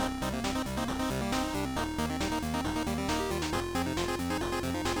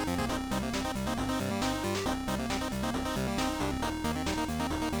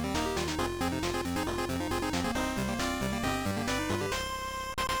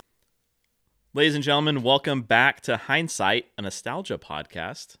Ladies and gentlemen, welcome back to Hindsight, a nostalgia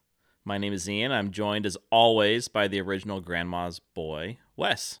podcast. My name is Ian. I'm joined as always by the original Grandma's boy,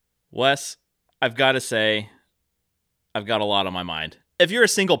 Wes. Wes, I've got to say, I've got a lot on my mind. If you're a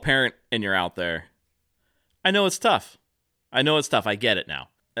single parent and you're out there, I know it's tough. I get it now.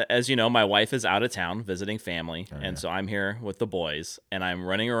 As you know, my wife is out of town visiting family, and so I'm here with the boys, and I'm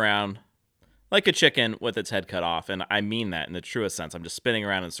running around like a chicken with its head cut off, and I mean that in the truest sense. I'm just spinning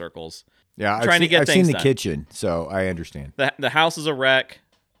around in circles. Yeah, I've seen the done. kitchen, so I understand. The house is a wreck.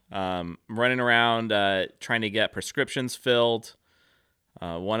 Running around trying to get prescriptions filled.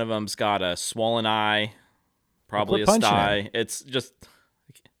 One of them's got a swollen eye, probably a sty. It's just,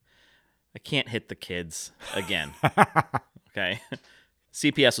 I can't hit the kids again. Okay.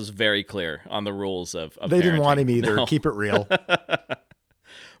 CPS was very clear on the rules of They parenting. didn't want him either. No. Keep it real.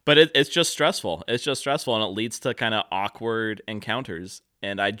 But it's just stressful. It's just stressful, and it leads to kind of awkward encounters.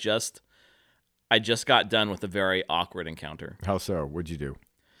 And I just got done with a very awkward encounter. How so? What'd you do?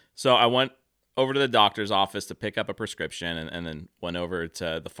 So I went over to the doctor's office to pick up a prescription and then went over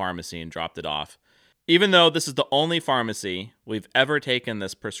to the pharmacy and dropped it off. Even though this is the only pharmacy we've ever taken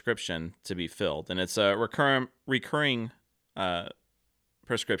this prescription to be filled, and it's a recurring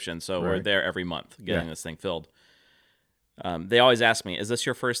prescription, so we're there every month getting this thing filled. They always ask me, is this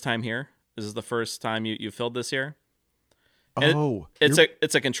your first time here? Is this the first time you filled this here? And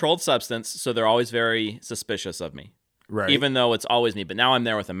it's a controlled substance, so they're always very suspicious of me. Right. Even though it's always me, but now I'm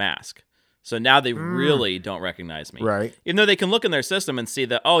there with a mask. So now they really don't recognize me. Right. Even though they can look in their system and see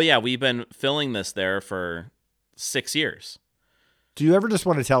that, oh yeah, we've been filling this there for 6 years. Do you ever just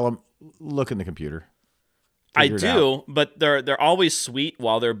want to tell them, look in the computer? I do, but they're always sweet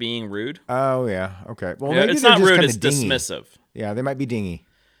while they're being rude. Oh, yeah. Okay. Well, Yeah, maybe it's they're not just rude, kinda it's dingy. dismissive. Yeah, they might be dingy.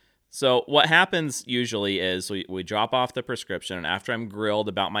 So what happens usually is we drop off the prescription, and after I'm grilled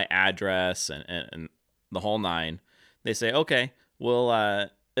about my address and the whole nine, they say, okay, we'll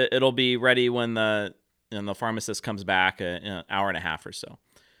it'll be ready when the pharmacist comes back an hour and a half or so.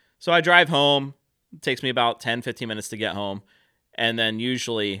 So I drive home. It takes me about 10, 15 minutes to get home. And then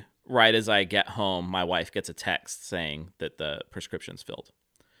usually right as I get home, my wife gets a text saying that the prescription's filled.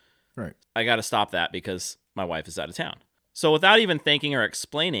 Right. I got to stop that because my wife is out of town. So without even thinking or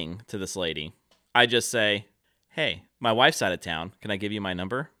explaining to this lady, I just say, hey, my wife's out of town. Can I give you my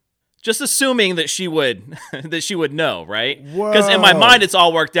number? Just assuming that she would know, right? Because in my mind, it's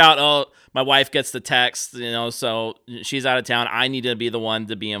all worked out. Oh, my wife gets the text, so she's out of town. I need to be the one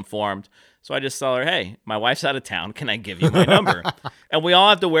to be informed. So I just tell her, hey, my wife's out of town. Can I give you my number? And we all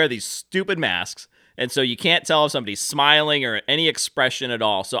have to wear these stupid masks. And so you can't tell if somebody's smiling or any expression at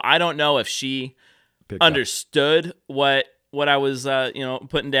all. So I don't know if she understood what I was,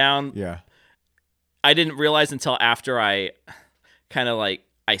 putting down. Yeah. I didn't realize until after I kind of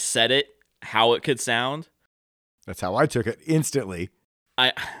I said it, how it could sound. That's how I took it instantly.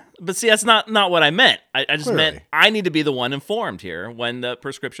 But see, that's not what I meant. I just Clearly. meant I need to be the one informed here when the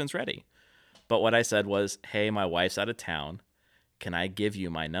prescription's ready. But what I said was, hey, my wife's out of town. Can I give you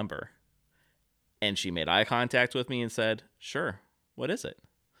my number? And she made eye contact with me and said, sure. What is it?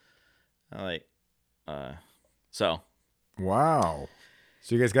 I'm so. Wow.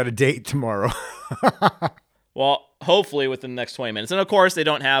 So you guys got a date tomorrow. Well, hopefully within the next 20 minutes. And of course, they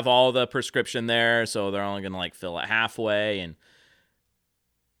don't have all the prescription there, so they're only going to fill it halfway. And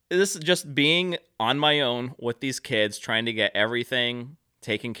this is just being on my own with these kids, trying to get everything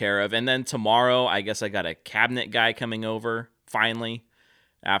taken care of. And then tomorrow, I guess I got a cabinet guy coming over, finally,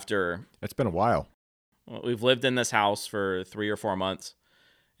 after... It's been a while. We've lived in this house for 3 or 4 months.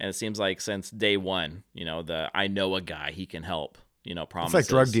 And it seems like since day one, I know a guy, he can help, promises. It's like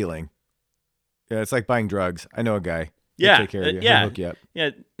drug dealing. Yeah, it's like buying drugs. I know a guy. Yeah. He'll take care of you. Yeah. He'll hook you up. Yeah.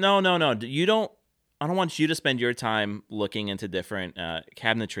 No. I don't want you to spend your time looking into different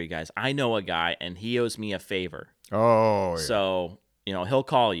cabinetry guys. I know a guy, and he owes me a favor. Oh, yeah. So, he'll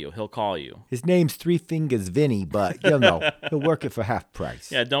call you. His name's Three Fingers Vinny, but, he'll work it for half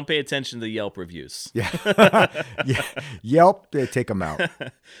price. Yeah, don't pay attention to the Yelp reviews. Yeah. Yeah. Yelp, they take them out.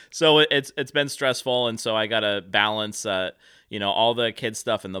 So it's been stressful, and so I got to balance, all the kids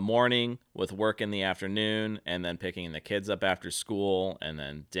stuff in the morning with work in the afternoon, and then picking the kids up after school, and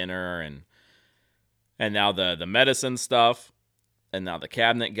then dinner, and now the medicine stuff, and now the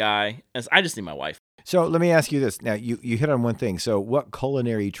cabinet guy. And I just need my wife. So let me ask you this. Now, you hit on one thing. So what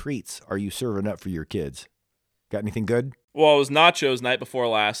culinary treats are you serving up for your kids? Got anything good? Well, it was nachos night before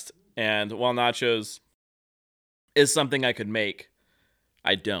last, and while nachos is something I could make,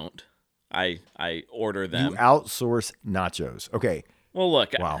 I don't. I order them. You outsource nachos. Okay. Well,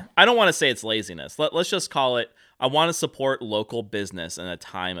 look, Wow. I don't want to say it's laziness. Let's just call it, I want to support local business in a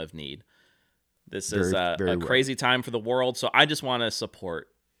time of need. This Very, is very a well. crazy time for the world, so I just want to support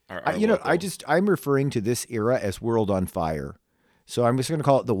our local. I'm referring to this era as World on Fire. So I'm just going to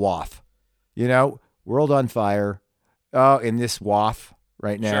call it the WAF. World on Fire. Oh, in this WAF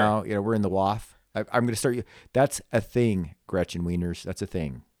right now, we're in the WAF. I'm going to start you. That's a thing, Gretchen Wieners. That's a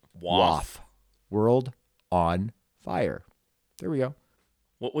thing. WAF. World on Fire. There we go.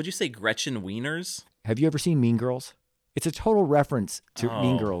 What would you say, Gretchen Wieners? Have you ever seen Mean Girls? It's a total reference to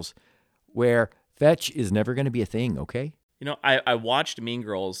Mean Oh. Girls, where fetch is never going to be a thing, okay? I watched Mean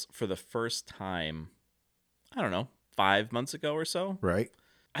Girls for the first time, I don't know, 5 months ago or so. Right.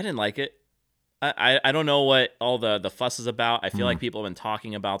 I didn't like it. I don't know what all the fuss is about. I feel like people have been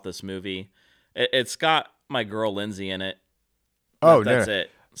talking about this movie. It's got my girl Lindsay in it. Oh, That's no.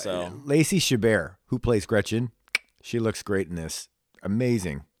 it. So Lacey Chabert, who plays Gretchen, she looks great in this.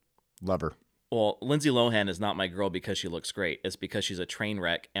 Amazing. Love her. Well, Lindsay Lohan is not my girl because she looks great. It's because she's a train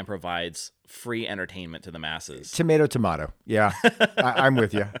wreck and provides free entertainment to the masses. Tomato. Yeah, I'm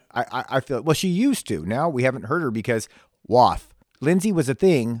with you. I feel, well, she used to. Now we haven't heard her because WAF. Lindsay was a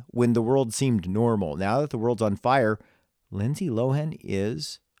thing when the world seemed normal. Now that the world's on fire, Lindsay Lohan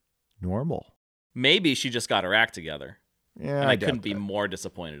is normal. Maybe she just got her act together. Yeah, And I doubt couldn't be that. more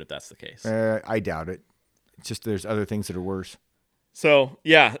disappointed if that's the case. I doubt it. It's just there's other things that are worse. So,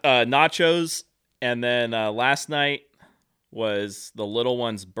 yeah, nachos. And then last night was the little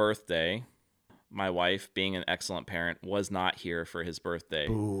one's birthday. My wife, being an excellent parent, was not here for his birthday.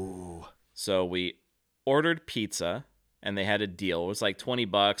 Ooh. So we ordered pizza, and they had a deal. It was like $20,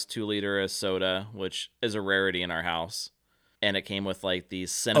 2-liter of soda, which is a rarity in our house. And it came with like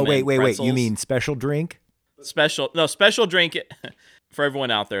these cinnamon Wait. pretzels. You mean special drink? special drink? For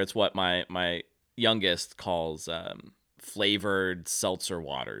everyone out there, it's what my youngest calls flavored seltzer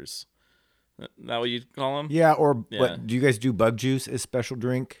waters. Is that what you call them? Yeah, or Yeah. what, do you guys do bug juice as special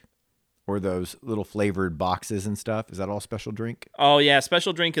drink? Or those little flavored boxes and stuff? Is that all special drink? Oh yeah,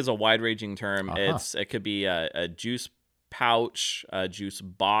 special drink is a wide-ranging term. Uh-huh. It could be a juice pouch, a juice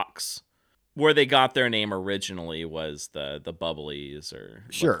box. Where they got their name originally was the bubblies or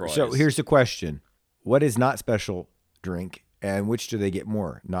Sure. LaCroix. So here's the question. What is not special drink and which do they get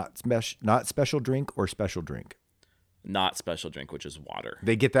more? Not special drink or special drink? Not special drink, which is water.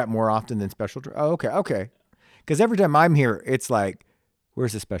 They get that more often than special drink? Oh, okay. Because every time I'm here, it's like,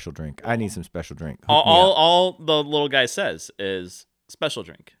 where's the special drink? I need some special drink. Hook me up. All the little guy says is special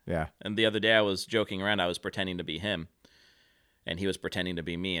drink. Yeah. And the other day I was joking around. I was pretending to be him, and he was pretending to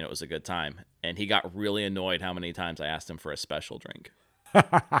be me, and it was a good time. And he got really annoyed how many times I asked him for a special drink.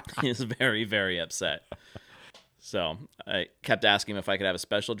 He was very, very upset. So I kept asking him if I could have a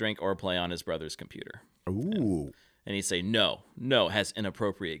special drink or play on his brother's computer. Ooh. And he'd say, no, it has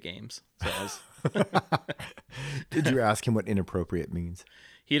inappropriate games. So I was, Did you ask him what inappropriate means?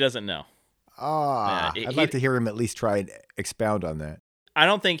 he doesn't know. Ah, Yeah, I'd like to hear him at least try and expound on that. I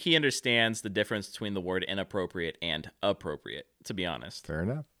don't think he understands the difference between the word inappropriate and appropriate, to be honest. Fair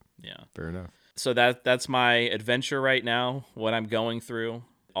enough. Yeah. Fair enough. So that's my adventure right now. What I'm going through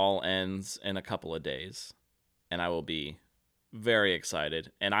all ends in a couple of days, and I will be very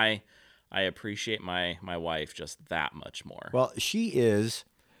excited. And I appreciate my wife just that much more. Well, she is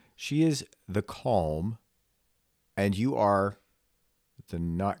the calm, and you are the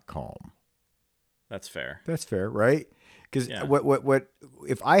not calm. That's fair. That's fair, right? Because Yeah. what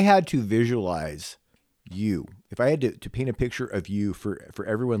if I had to visualize you, if I had to paint a picture of you for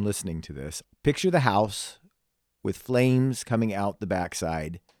everyone listening to this, picture the house with flames coming out the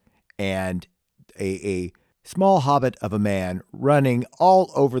backside and a small hobbit of a man running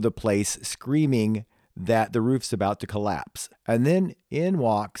all over the place, screaming that the roof's about to collapse. And then in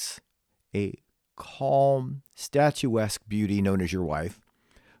walks a calm, statuesque beauty known as your wife,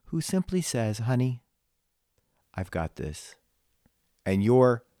 who simply says, honey, I've got this. And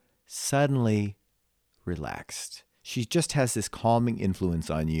you're suddenly relaxed. She just has this calming influence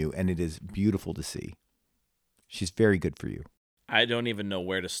on you, and it is beautiful to see. She's very good for you. I don't even know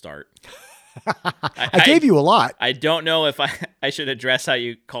where to start. I gave you a lot. I don't know if I should address how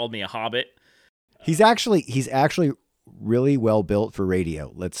you called me a hobbit. He's actually really well built for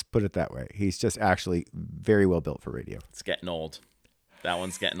radio. Let's put it that way. He's just actually very well built for radio. It's getting old. That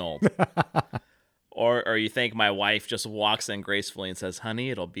one's getting old. Or you think my wife just walks in gracefully and says, honey,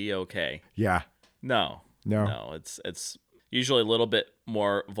 it'll be okay. Yeah. No. It's usually a little bit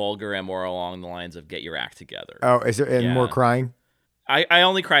more vulgar and more along the lines of get your act together. Oh, is there and more Yeah. crying? I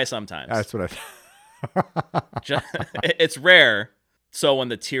only cry sometimes. That's what It's rare. So when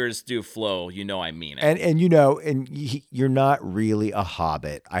the tears do flow, you know I mean it. and you're not really a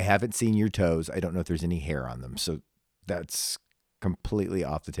hobbit. I haven't seen your toes. I don't know if there's any hair on them. So that's completely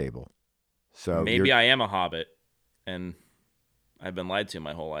off the table. So maybe I am a hobbit, and I've been lied to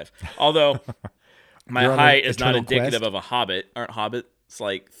my whole life. Although my You're on height an is not eternal indicative quest? of a hobbit. Aren't hobbits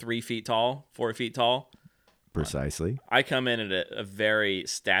like 3 feet tall, 4 feet tall? Precisely. I come in at a very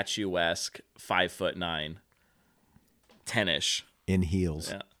statuesque 5'9", 10-ish. In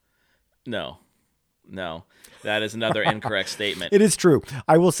heels. Yeah. No, that is another incorrect statement. It is true.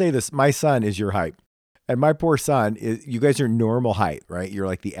 I will say this. My son is your height. And my poor son, you guys are normal height, right? You're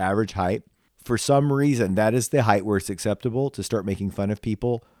like the average height. For some reason, that is the height where it's acceptable to start making fun of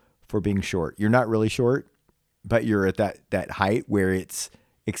people for being short. You're not really short, but you're at that height where it's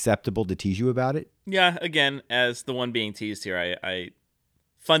acceptable to tease you about it. Yeah, again, as the one being teased here, I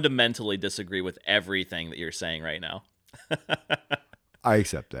fundamentally disagree with everything that you're saying right now. I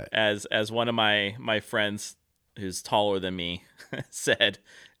accept that. As one of my friends who's taller than me said,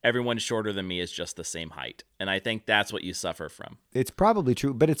 everyone shorter than me is just the same height. And I think that's what you suffer from. It's probably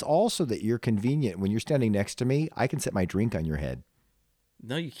true, but it's also that you're convenient. When you're standing next to me, I can set my drink on your head.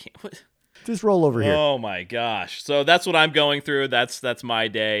 No, you can't. What? Just roll over here. Oh my gosh. So that's what I'm going through. That's my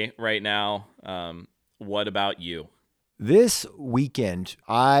day right now. What about you? This weekend,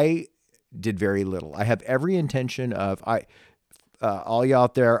 I did very little. I have every intention of all you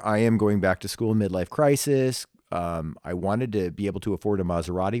out there. I am going back to school, midlife crisis. I wanted to be able to afford a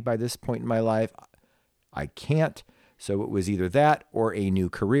Maserati by this point in my life. I can't. So it was either that or a new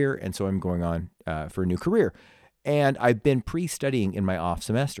career. And so I'm going on for a new career. And I've been pre-studying in my off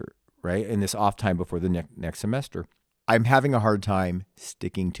semester, right? In this off time before the next semester. I'm having a hard time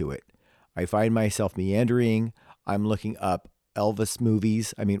sticking to it. I find myself meandering. I'm looking up Elvis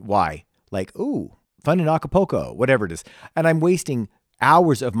movies. I mean, why? Like, ooh, fun in Acapulco, whatever it is. And I'm wasting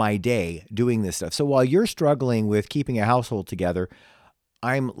hours of my day doing this stuff. So while you're struggling with keeping a household together,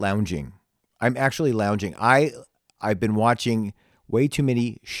 I'm lounging. I'm actually lounging. I've been watching way too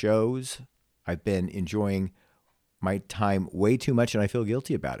many shows. I've been enjoying my time way too much, and I feel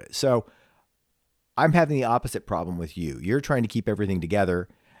guilty about it. So I'm having the opposite problem with you. You're trying to keep everything together,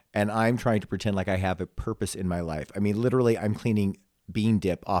 and I'm trying to pretend like I have a purpose in my life. I mean, literally, I'm cleaning bean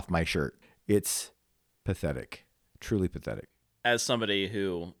dip off my shirt. It's pathetic, truly pathetic. As somebody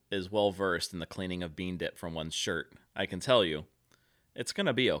who is well versed in the cleaning of bean dip from one's shirt, I can tell you, it's going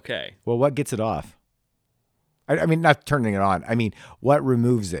to be okay. Well, what gets it off? I mean, not turning it on. I mean, what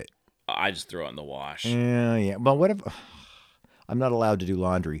removes it? I just throw it in the wash. Yeah. Well, what if I'm not allowed to do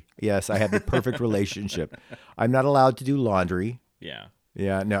laundry? Yes, I have the perfect relationship. I'm not allowed to do laundry. Yeah.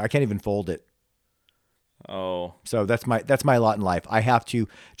 Yeah, no, I can't even fold it. Oh. So that's my lot in life. I have to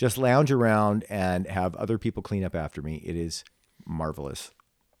just lounge around and have other people clean up after me. It is marvelous.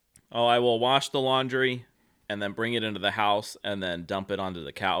 Oh, I will wash the laundry and then bring it into the house and then dump it onto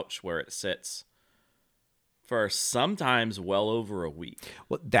the couch where it sits for sometimes well over a week.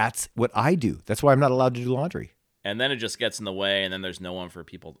 Well, that's what I do. That's why I'm not allowed to do laundry. And then it just gets in the way, and then there's nowhere for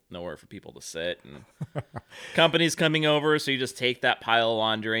people to sit. And company's coming over, so you just take that pile of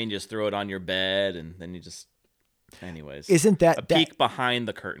laundry and just throw it on your bed, and then you just, anyways. Isn't that a peek behind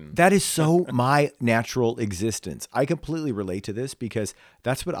the curtain? That is so my natural existence. I completely relate to this because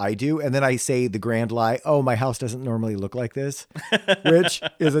that's what I do. And then I say the grand lie, oh, my house doesn't normally look like this, which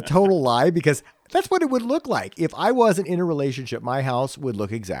is a total lie because that's what it would look like. If I wasn't in a relationship, my house would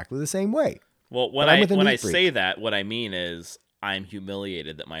look exactly the same way. Well, when I say that, what I mean is I'm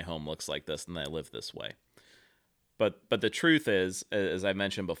humiliated that my home looks like this and that I live this way. But the truth is, as I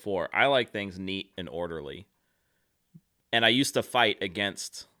mentioned before, I like things neat and orderly. And I used to fight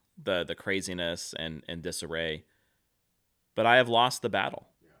against the craziness and disarray. But I have lost the battle.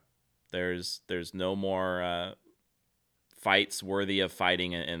 Yeah. There's no more fights worthy of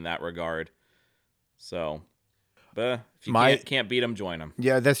fighting in that regard. So... But if you can't beat them, join them.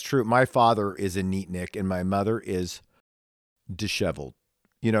 Yeah, that's true. My father is a neatnik, and my mother is disheveled.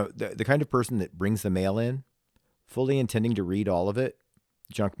 You know, the kind of person that brings the mail in, fully intending to read all of it,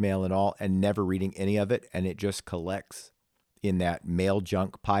 junk mail and all, and never reading any of it, and it just collects in that mail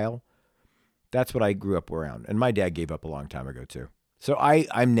junk pile. That's what I grew up around. And my dad gave up a long time ago, too. So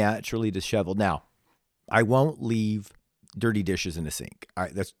I'm naturally disheveled. Now, I won't leave dirty dishes in the sink.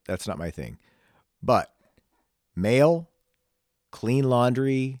 That's not my thing. But mail, clean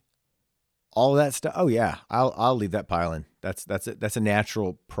laundry, all of that stuff. Oh yeah, I'll leave that pile in. That's it. That's a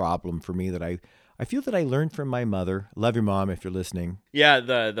natural problem for me that I feel that I learned from my mother. Love your mom if you're listening. Yeah,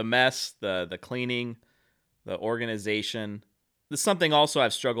 the mess, the cleaning, the organization. This is something also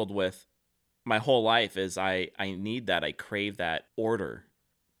I've struggled with my whole life is I need that. I crave that order,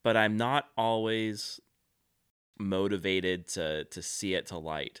 but I'm not always motivated to see it to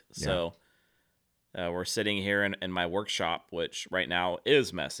light. Yeah. So we're sitting here in my workshop, which right now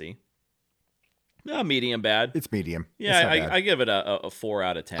is messy. No, medium bad. It's medium. It's Yeah, not bad. I give it a 4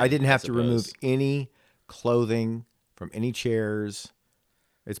 out of 10. I didn't have to remove suppose. any clothing from any chairs.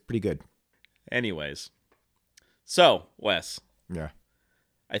 It's pretty good. Anyways, so Wes, Yeah.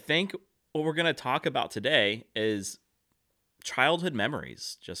 I think what we're going to talk about today is childhood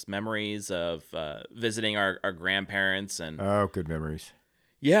memories, just memories of visiting our grandparents and Oh, good memories.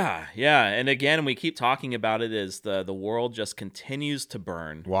 yeah. And again, we keep talking about it as the world just continues to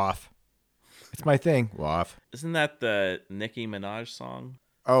burn. WAF. It's my thing. WAF. Isn't that the Nicki Minaj song?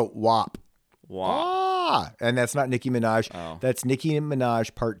 Oh, WAP. Wow. Ah, and that's not Nicki Minaj. Oh. That's Nicki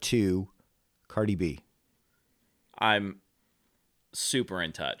Minaj Part 2, Cardi B. I'm super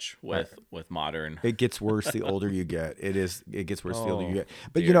in touch with modern. It gets worse the older you get. It gets worse the older you Oh, get.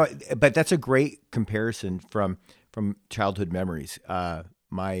 But dear. but that's a great comparison from childhood memories.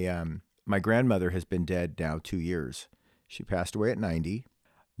 My grandmother has been dead now 2 years. She passed away at 90.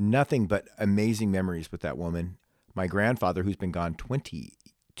 Nothing but amazing memories with that woman. My grandfather, who's been gone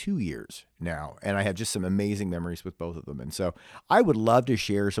 22 years now, and I have just some amazing memories with both of them. And so I would love to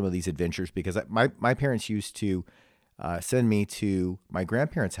share some of these adventures because my parents used to send me to my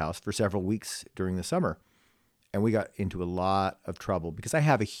grandparents' house for several weeks during the summer. And we got into a lot of trouble because I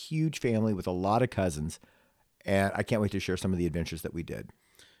have a huge family with a lot of cousins, and I can't wait to share some of the adventures that we did.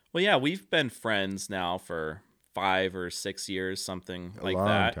 Well, yeah, we've been friends now for 5 or 6 years, something like Long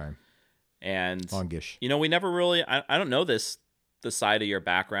that. time. And Longish. we never really. I don't know the side of your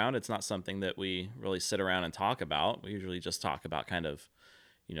background. It's not something that we really sit around and talk about. We usually just talk about kind of,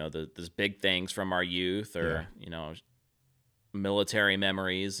 those big things from our youth or military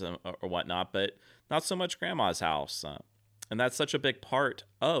memories or whatnot, but not so much grandma's house. And that's such a big part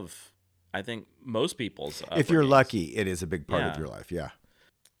of, I think, most people's. If you're upbringings. lucky, it is a big part of Yeah. your life. Yeah.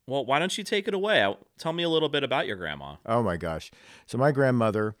 Well, why don't you take it away? Tell me a little bit about your grandma. Oh my gosh. So my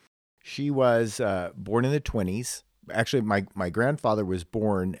grandmother, she was born in the 20s. Actually, my grandfather was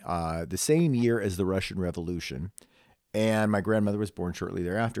born the same year as the Russian Revolution, and my grandmother was born shortly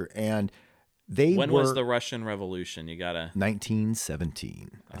thereafter. And When was the Russian Revolution? You gotta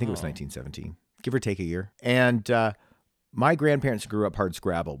 1917. I think it was Oh. 1917, give or take a year. And my grandparents grew up hard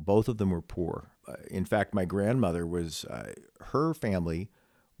scrabble. Both of them were poor. In fact, my grandmother was, her family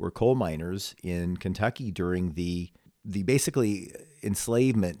were coal miners in Kentucky during the basically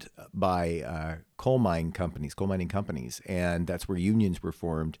enslavement by coal mining companies. And that's where unions were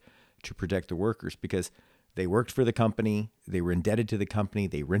formed to protect the workers because they worked for the company. They were indebted to the company.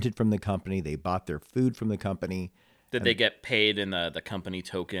 They rented from the company. They bought their food from the company. Did they get paid in the company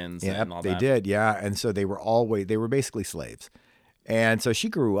tokens and all They that? did. Yeah. And so they were basically slaves. And so she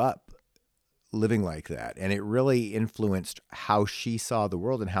grew up living like that. And it really influenced how she saw the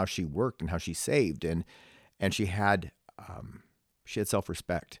world and how she worked and how she saved. And she had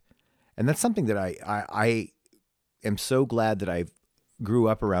self-respect. And that's something that I am so glad that I grew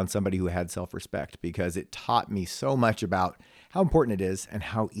up around somebody who had self-respect because it taught me so much about how important it is and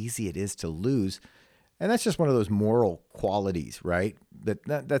how easy it is to lose. And that's just one of those moral qualities, right?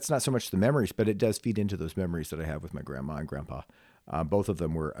 That's not so much the memories, but it does feed into those memories that I have with my grandma and grandpa. Both of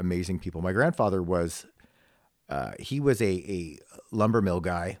them were amazing people. My grandfather was, he was a lumber mill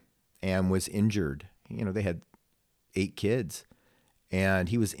guy and was injured. They had 8 kids and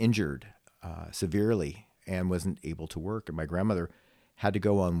he was injured severely and wasn't able to work. And my grandmother had to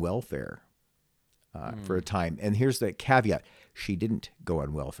go on welfare for a time. And here's the caveat. She didn't go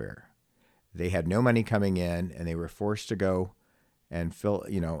on welfare. They had no money coming in and they were forced to go and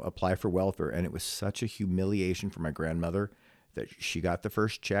apply for welfare. And it was such a humiliation for my grandmother that she got the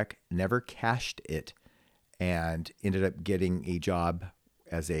first check, never cashed it, and ended up getting a job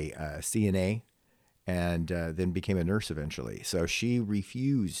as a CNA and then became a nurse eventually. So she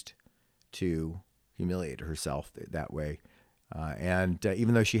refused to humiliate herself that way. And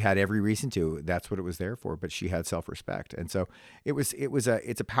even though she had every reason to, that's what it was there for. But she had self-respect, and so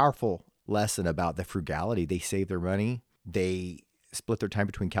it's a powerful lesson about the frugality. They saved their money. They split their time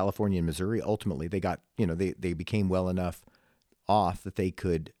between California and Missouri. Ultimately, they got they became well enough off that they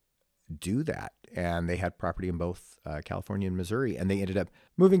could do that, and they had property in both California and Missouri. And they ended up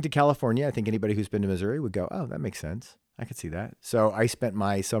moving to California. I think anybody who's been to Missouri would go, "Oh, that makes sense. I could see that." So I spent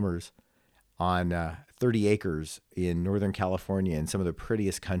my summers on 30 acres in Northern California in some of the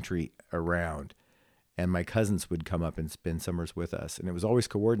prettiest country around. And my cousins would come up and spend summers with us. And it was always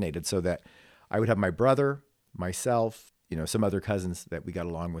coordinated so that I would have my brother, myself, some other cousins that we got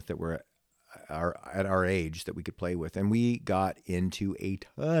along with that were at our age that we could play with. And we got into a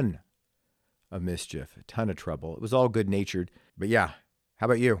ton of mischief, a ton of trouble. It was all good natured. But yeah, how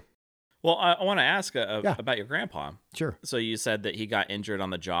about you? Well, I want to ask Yeah. about your grandpa. Sure. So you said that he got injured on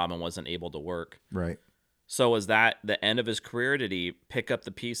the job and wasn't able to work. Right. So was that the end of his career? Did he pick up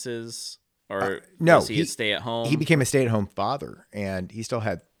the pieces, or No, was he stay at home? He became a stay-at-home father, and he still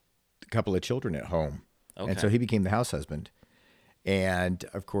had a couple of children at home. Okay. And so he became the house husband. And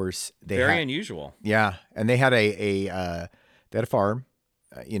of course, Very unusual. Yeah, and they had they had a farm.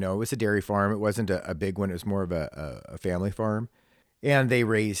 It was a dairy farm. It wasn't a big one. It was more of a family farm, and they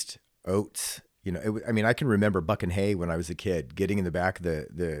raised oats. I can remember bucking hay when I was a kid, getting in the back of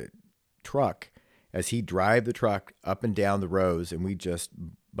the truck as he'd drive the truck up and down the rows, and we just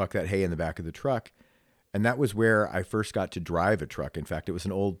buck that hay in the back of the truck. And that was where I first got to drive a truck. In fact, it was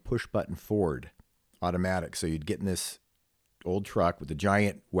an old push-button Ford automatic. So you'd get in this old truck with a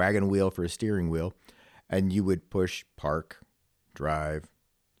giant wagon wheel for a steering wheel, and you would push park, drive,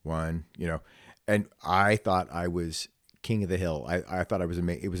 one, and I thought I was king of the hill. I thought it was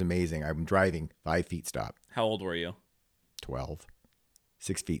amazing. I'm driving 5 feet stop. How old were you? 12.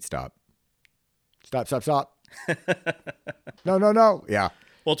 6 feet stop. Stop. No. Yeah.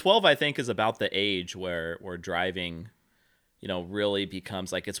 Well, 12, I think, is about the age where driving, really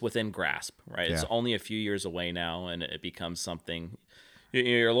becomes like it's within grasp, right? Yeah. It's only a few years away now, and it becomes something.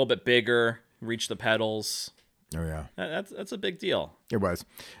 You're a little bit bigger, reach the pedals. Oh yeah. That's a big deal. It was.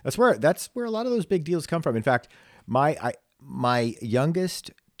 That's where a lot of those big deals come from. In fact, my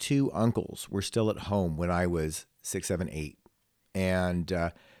youngest 2 uncles were still at home when I was 6, 7, 8,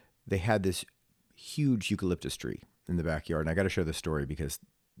 and they had this huge eucalyptus tree in the backyard. And I got to share this story because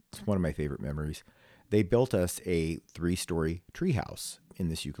it's one of my favorite memories. They built us a 3-story tree house in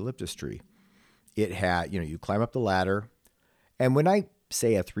this eucalyptus tree. It had, you climb up the ladder, and when I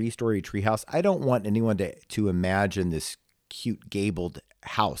say a 3-story tree house, I don't want anyone to imagine this cute gabled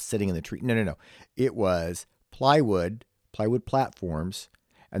house sitting in the tree. No. It was plywood platforms,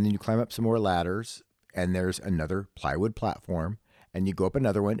 and then you climb up some more ladders, and there's another plywood platform, and you go up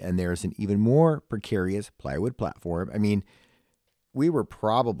another one, and there's an even more precarious plywood platform. I mean, we were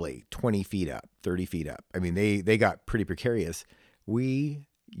probably 20 feet up, 30 feet up. I mean, they got pretty precarious. We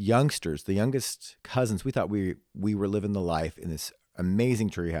youngsters, the youngest cousins, we thought we were living the life in this amazing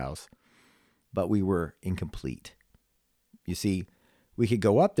treehouse, but we were incomplete. You see, we could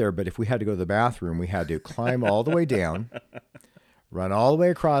go up there, but if we had to go to the bathroom, we had to climb all the way down, run all the way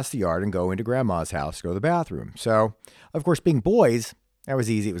across the yard, and go into Grandma's house to go to the bathroom. So, of course, being boys, that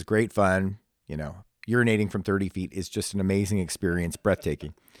was easy. It was great fun. Urinating from 30 feet is just an amazing experience,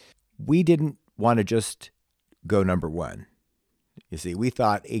 breathtaking. We didn't want to just go number 1. You see, we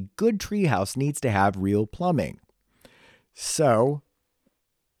thought a good treehouse needs to have real plumbing. So,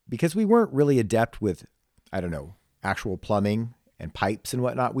 because we weren't really adept with, actual plumbing and pipes and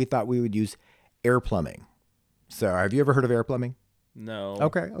whatnot, we thought we would use air plumbing. So, have you ever heard of air plumbing? No.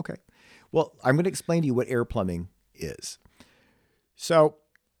 Okay. Well, I'm going to explain to you what air plumbing is. So,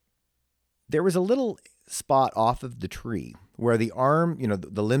 there was a little spot off of the tree where the arm,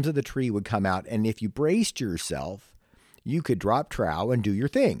 the limbs of the tree would come out, and if you braced yourself, you could drop trowel and do your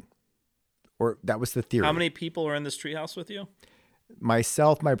thing. Or that was the theory. How many people are in this treehouse with you?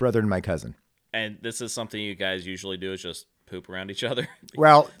 Myself, my brother, and my cousin. And this is something you guys usually do, is just poop around each other?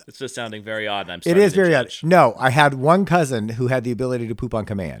 Well, it's just sounding very odd. And it is very odd. No, I had one cousin who had the ability to poop on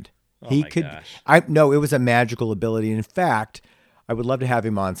command. Gosh. No, it was a magical ability. In fact, I would love to have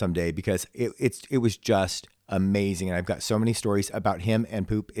him on someday because it was just amazing. And I've got so many stories about him and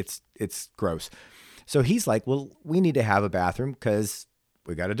poop. It's gross. So he's like, well, we need to have a bathroom because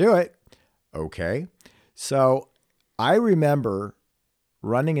we got to do it. Okay. So I remember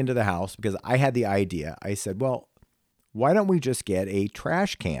running into the house because I had the idea. I said, well, why don't we just get a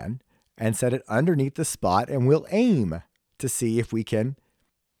trash can and set it underneath the spot and we'll aim to see if we can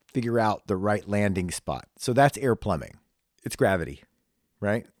figure out the right landing spot. So that's air plumbing. It's gravity,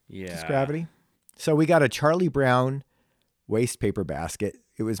 right? Yeah. It's gravity. So we got a Charlie Brown waste paper basket.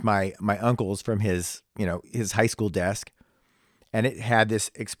 It was my uncle's from his high school desk. And it had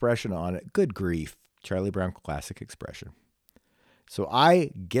this expression on it. Good grief. Charlie Brown classic expression. So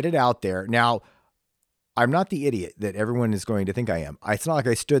I get it out there. Now, I'm not the idiot that everyone is going to think I am. It's not like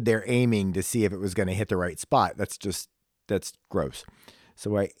I stood there aiming to see if it was going to hit the right spot. That's gross.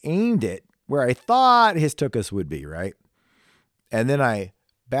 So I aimed it where I thought his tuchus would be, right? And then I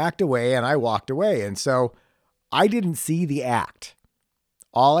backed away and I walked away. And so I didn't see the act.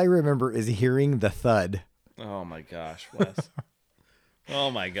 All I remember is hearing the thud. Oh my gosh, Wes.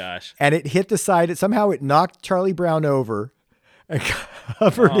 Oh my gosh. And it hit the side. Somehow it knocked Charlie Brown over and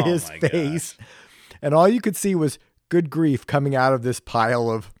covered his face. Gosh. And all you could see was good grief coming out of this pile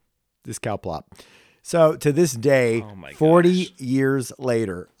of this cow plop. So to this day, Oh my 40 gosh. years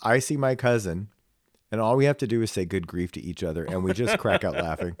later, I see my cousin, and all we have to do is say good grief to each other, and we just crack out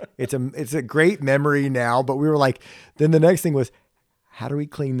laughing. It's a great memory now, but we were like, then the next thing was, how do we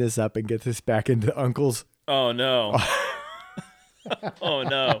clean this up and get this back into Uncle's? Oh no. Oh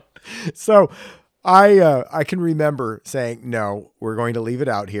no. So I can remember saying, no, we're going to leave it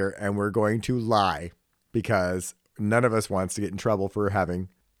out here, and we're going to lie because none of us wants to get in trouble for having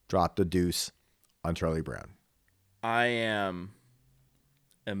dropped a deuce on Charlie Brown. I am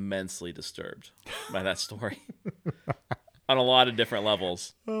immensely disturbed by that story on a lot of different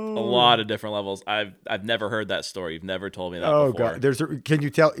levels. A lot of different levels. I've never heard that story. You've never told me that before. God, can you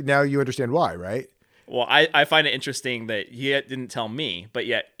tell now? You understand why, right? Well, I find it interesting that you didn't tell me, but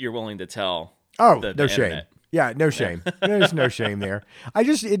yet you're willing to tell. Oh, the no shame. internet. Yeah, no shame. There's no shame there.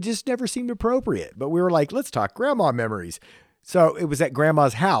 It just never seemed appropriate. But we were like, let's talk grandma memories. So it was at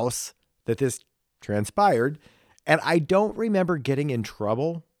grandma's house that this transpired. And I don't remember getting in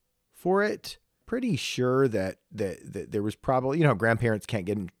trouble for it. Pretty sure that there was probably, grandparents can't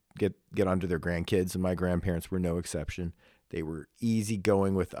get onto their grandkids, and my grandparents were no exception. They were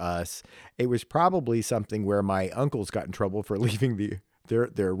easygoing with us. It was probably something where my uncles got in trouble for leaving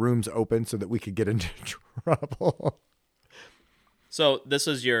their rooms open so that we could get into trouble. So this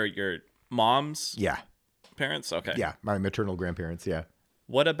is your mom's Yeah. parents? Okay. Yeah. My maternal grandparents. Yeah.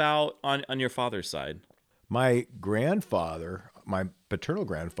 What about on your father's side? My grandfather, my paternal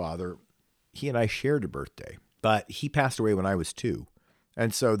grandfather, he and I shared a birthday, but he passed away when I was 2.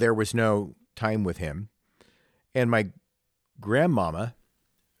 And so there was no time with him. And my grandmama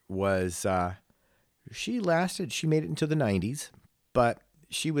was, she made it into the 90s, but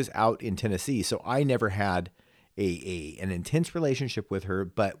she was out in Tennessee. So I never had an intense relationship with her.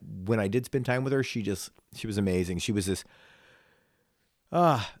 But when I did spend time with her, she was amazing. She was this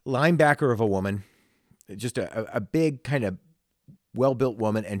linebacker of a woman, just a big kind of well-built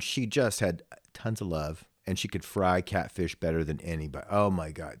woman. And she just had tons of love, and she could fry catfish better than anybody. Oh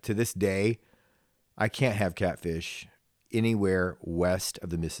my God. To this day, I can't have catfish anywhere west of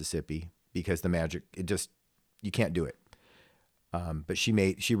the Mississippi because the magic, you can't do it. But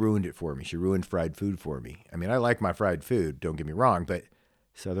she ruined it for me. She ruined fried food for me. I mean, I like my fried food, don't get me wrong, but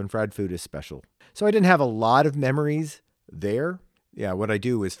Southern fried food is special. So I didn't have a lot of memories there. Yeah, what I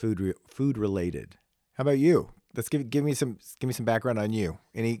do is food related. How about you? Let's give me some background on you.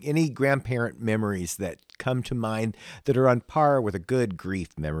 Any grandparent memories that come to mind that are on par with a good grief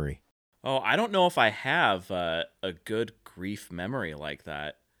memory? Oh, I don't know if I have a good grief memory like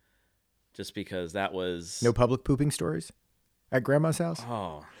that. Just because that was No public pooping stories at grandma's house?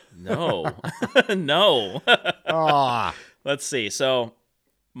 Oh, no. No. Ah. Let's see. So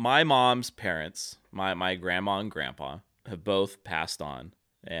my mom's parents, my grandma and grandpa, have both passed on.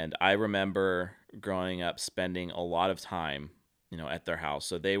 And I remember growing up spending a lot of time, at their house.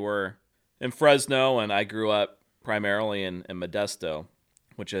 So they were in Fresno, and I grew up primarily in Modesto,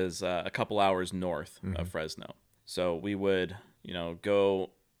 which is a couple hours north of Fresno. So we would, go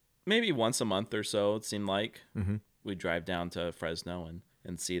maybe once a month or so, it seemed like. Mm-hmm. We'd drive down to Fresno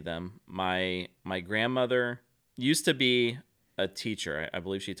and see them. My grandmother used to be a teacher. I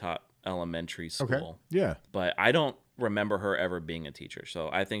believe she taught elementary school. Okay. Yeah. But I don't remember her ever being a teacher. So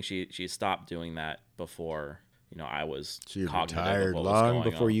I think she stopped doing that before, I was She cognitive retired of what was long going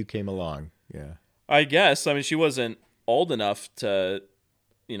before on. you came along. Yeah. I guess. I mean, she wasn't old enough to,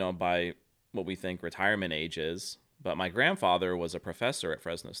 by what we think retirement age is. But my grandfather was a professor at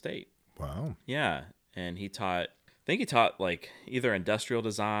Fresno State. Wow. Yeah. And he taught like either industrial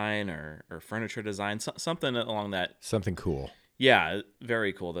design or furniture design, something along that. Something cool. Yeah,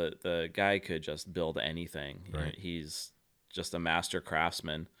 very cool. The guy could just build anything. Right. He's just a master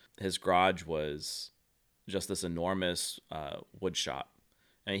craftsman. His garage was just this enormous wood shop.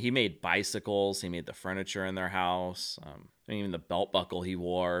 And he made bicycles. He made the furniture in their house. Even the belt buckle he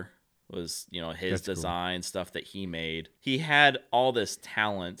wore was, his That's design, cool. Stuff that he made. He had all this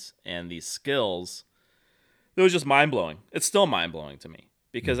talent and these skills. It was just mind-blowing. It's still mind-blowing to me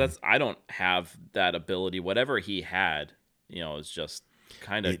because I don't have that ability. Whatever he had, is just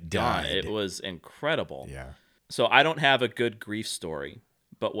kind of gone. It was incredible. Yeah. So I don't have a good grief story,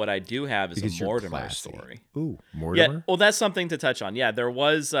 but what I do have is Because a you're Mortimer classy. story. Ooh, Mortimer? Yeah, well, that's something to touch on. Yeah, there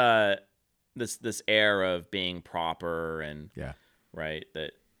was this air of being proper and right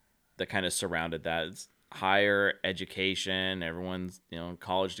that kind of surrounded that. It's higher education, everyone's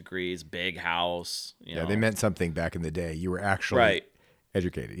college degrees, big house. Yeah, they meant something back in the day. You were actually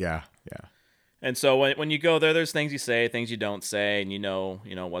educated. Yeah, yeah. And so when you go there, there's things you say, things you don't say, and you know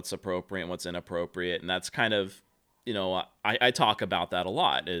what's appropriate and what's inappropriate, and that's kind of I talk about that a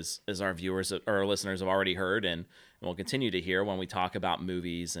lot, as our viewers or our listeners have already heard, and will continue to hear when we talk about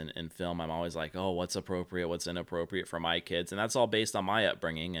movies and film. I'm always like, oh, what's appropriate, what's inappropriate for my kids, and that's all based on my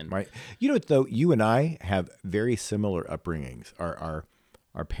upbringing. And Right. You know what, though? You and I have very similar upbringings.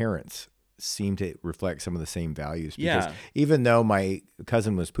 Our parents seem to reflect some of the same values. Because Yeah. even though my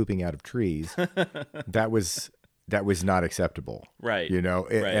cousin was pooping out of trees, that was not acceptable. Right. You know,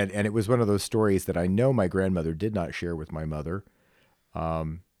 Right. and it was one of those stories that I know my grandmother did not share with my mother.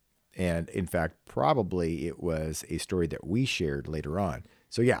 And in fact, probably it was a story that we shared later on.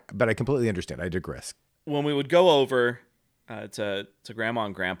 So yeah, but I completely understand. I digress. When we would go over to Grandma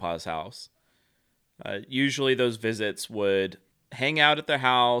and Grandpa's house, usually those visits would hang out at their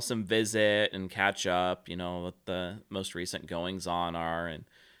house and visit and catch up, what the most recent goings on are,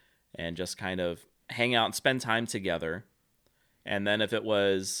 and just kind of hang out and spend time together. And then if it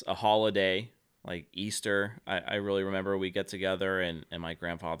was a holiday like Easter, I really remember we get together and my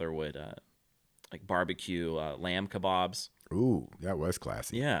grandfather would like barbecue lamb kebabs. Ooh, that was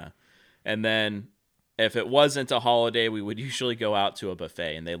classy. Yeah. And then if it wasn't a holiday, we would usually go out to a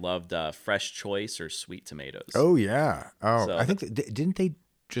buffet, and they loved Fresh Choice or sweet tomatoes. Oh yeah. Oh, So I think didn't they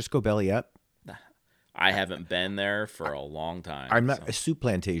just go belly up? I haven't been there for a long time. I'm not a soup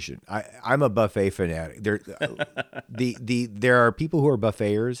plantation. I'm a buffet fanatic. There are people who are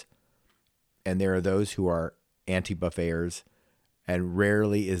buffeters, and there are those who are anti-buffeters, and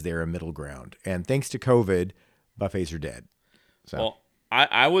rarely is there a middle ground. And thanks to COVID, buffets are dead. So Well,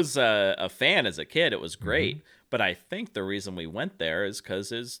 I was a fan as a kid. It was great. But I think the reason we went there is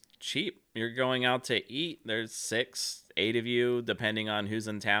because it's cheap. You're going out to eat. There's 6, 8 of you, depending on who's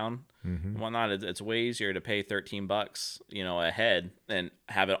in town and whatnot. It's way easier to pay $13, a head and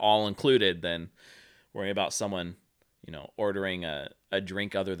have it all included than worry about someone, ordering a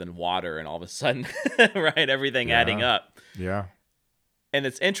drink other than water and all of a sudden, right, everything adding up. yeah. And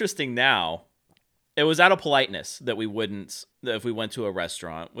it's interesting now. It was out of politeness that if we went to a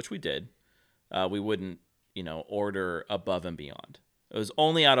restaurant, which we did, we wouldn't, order above and beyond. It was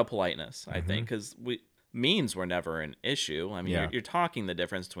only out of politeness, I think, because means were never an issue. I mean, Yeah. you're talking the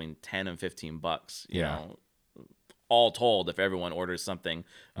difference between $10 and $15, you Yeah. know, all told, if everyone orders something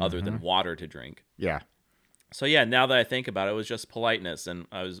other than water to drink. Yeah. So yeah, now that I think about it, it was just politeness, and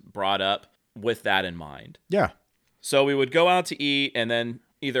I was brought up with that in mind. Yeah. So we would go out to eat and then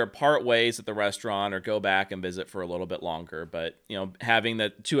either part ways at the restaurant or go back and visit for a little bit longer. But, having the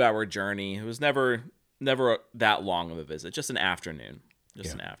 2-hour journey, it was never that long of a visit, just an afternoon,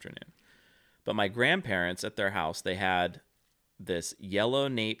 an afternoon. But my grandparents at their house, they had this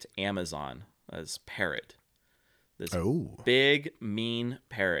yellow-naped Amazon as parrot. This Oh. big, mean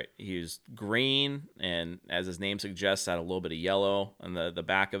parrot. He was green, and as his name suggests, had a little bit of yellow on the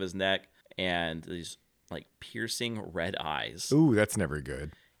back of his neck, and these like piercing red eyes. Ooh, that's never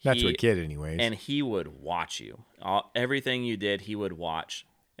good. Not to a kid, anyways. And he would watch you. Everything you did, he would watch.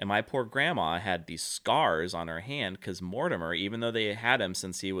 And my poor grandma had these scars on her hand because Mortimer, even though they had him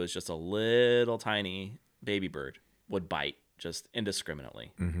since he was just a little tiny baby bird, would bite just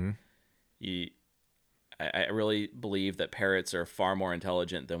indiscriminately. Mm-hmm. I really believe that parrots are far more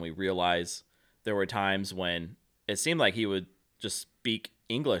intelligent than we realize. There were times when it seemed like he would just speak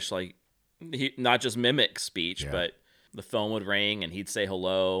English, like he not just mimic speech, but the phone would ring and he'd say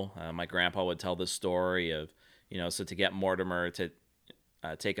hello. My grandpa would tell this story of, so to get Mortimer to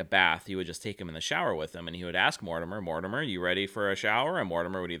take a bath, he would just take him in the shower with him, and he would ask Mortimer, you ready for a shower? And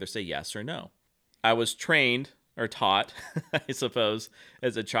Mortimer would either say yes or no. I was trained or taught, I suppose,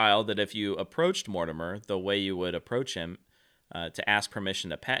 as a child that if you approached Mortimer, the way you would approach him to ask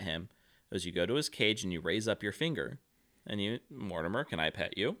permission to pet him was you go to his cage and you raise up your finger and Mortimer, can I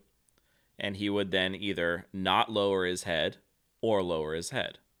pet you? And he would then either not lower his head or lower his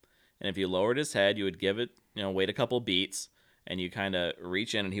head. And if you lowered his head, you would give it, wait a couple beats, and you kind of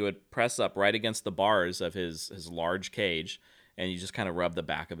reach in and he would press up right against the bars of his large cage, and you just kind of rub the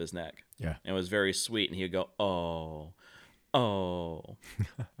back of his neck. Yeah. And it was very sweet, and he would go, oh.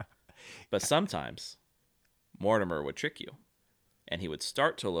 But sometimes Mortimer would trick you, and he would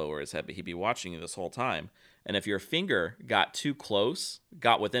start to lower his head, but he'd be watching you this whole time. And if your finger got too close,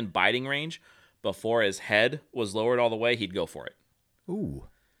 got within biting range, before his head was lowered all the way, he'd go for it. Ooh.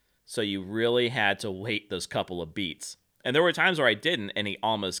 So you really had to wait those couple of beats. And there were times where I didn't, and he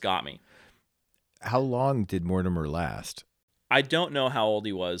almost got me. How long did Mortimer last? I don't know how old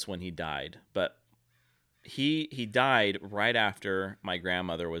he was when he died, but he died right after my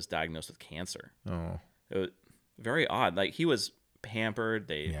grandmother was diagnosed with cancer. Oh. It was very odd. Like, he was pampered.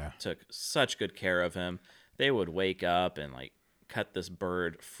 They took such good care of him. They would wake up and like cut this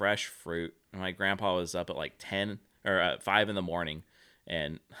bird fresh fruit. And my grandpa was up at like 10 or 5 in the morning.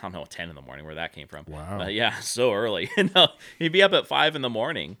 And I don't know, 10 in the morning, where that came from. Wow. Yeah, so early. No, he'd be up at 5 in the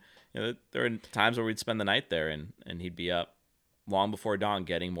morning. There were times where we'd spend the night there, and he'd be up long before dawn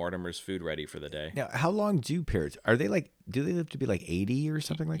getting Mortimer's food ready for the day. Now, how long do parrots? Are they like? Do they live to be like 80 or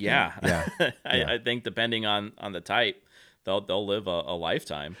something like Yeah. that? Yeah. I think depending on the type, they'll live a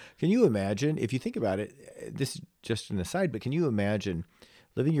lifetime. Can you imagine, if you think about it, this is just an aside, but can you imagine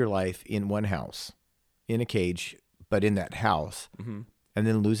living your life in one house, in a cage, but in that house, Mm-hmm. and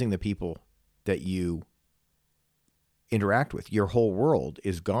then losing the people that you interact with? Your whole world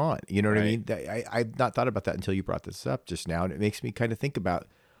is gone. You know what I mean? I've not thought about that until you brought this up just now, and it makes me kind of think about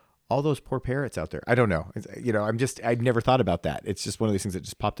all those poor parrots out there. I don't know. I'd never thought about that. It's just one of these things that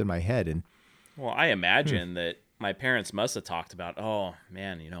just popped in my head. And Well, I imagine that my parents must have talked about, oh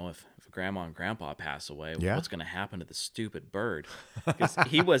man, if grandma and grandpa pass away, Yeah. what's going to happen to the stupid bird? Because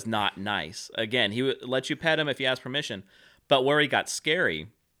he was not nice. Again, he would let you pet him if you asked permission. But where he got scary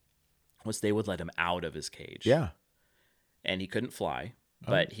was they would let him out of his cage. yeah, And he couldn't fly,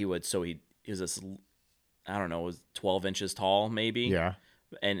 but he would. So he was this, I don't know, was 12 inches tall maybe. yeah.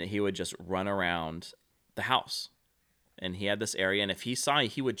 And he would just run around the house. And he had this area, and if he saw you,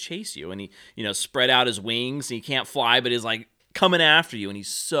 he would chase you. And he, spread out his wings. He can't fly, but he's like coming after you, and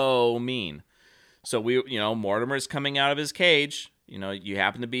he's so mean. So Mortimer's coming out of his cage. You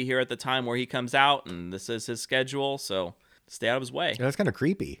happen to be here at the time where he comes out, and this is his schedule, so stay out of his way. Yeah, that's kind of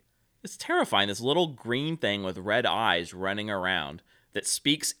creepy. It's terrifying. This little green thing with red eyes running around that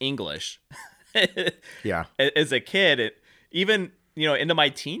speaks English. Yeah. As a kid, even into my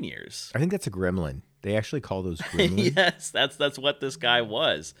teen years. I think that's a gremlin. They actually call those gremlins. Yes, that's what this guy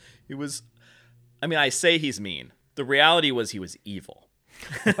was. He was. I mean, I say he's mean. The reality was he was evil.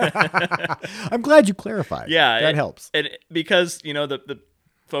 I'm glad you clarified. Yeah, that helps. And because the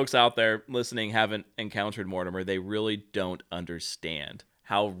folks out there listening haven't encountered Mortimer, they really don't understand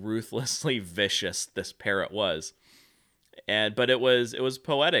how ruthlessly vicious this parrot was. But it was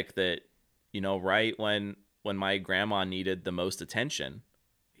poetic that right when my grandma needed the most attention,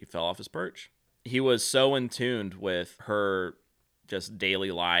 he fell off his perch. He was so in tune with her just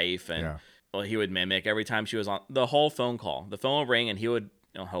daily life, and he would mimic every time she was on the whole phone call. The phone would ring, and he would,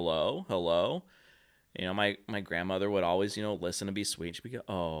 hello, hello. My grandmother would always, listen and be sweet. She'd be,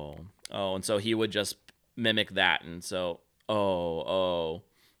 oh, and so he would just mimic that, and so, oh,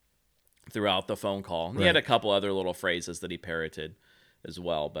 throughout the phone call. And he had a couple other little phrases that he parroted as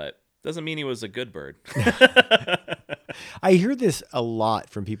well, but doesn't mean he was a good bird. I hear this a lot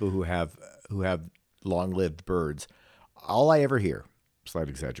from people who have long-lived birds. All I ever hear, slight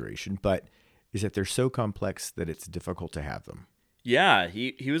exaggeration, but is that they're so complex that it's difficult to have them. Yeah,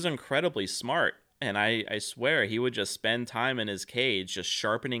 he was incredibly smart, and I swear he would just spend time in his cage just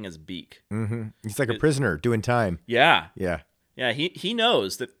sharpening his beak. Mm-hmm. He's like a prisoner doing time. Yeah. Yeah. Yeah, he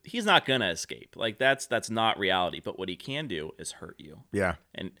knows that he's not going to escape. Like, that's not reality, but what he can do is hurt you. Yeah.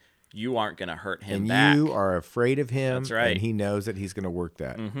 And you aren't going to hurt him And back. you are afraid of him. That's right. And he knows that he's going to work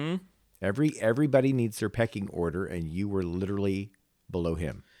that. Mm-hmm. Everybody needs their pecking order, and you were literally below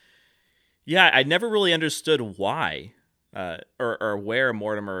him. Yeah, I never really understood why or where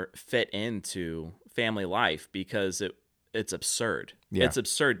Mortimer fit into family life, because it's absurd. Yeah. It's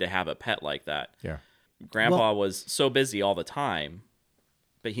absurd to have a pet like that. Yeah. Grandpa was so busy all the time,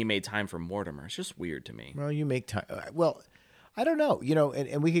 but he made time for Mortimer. It's just weird to me. Well, you make time. Well, I don't know.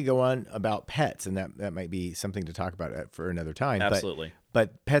 And we could go on about pets, and that might be something to talk about for another time. Absolutely.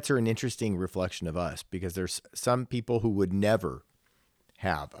 But pets are an interesting reflection of us, because there's some people who would never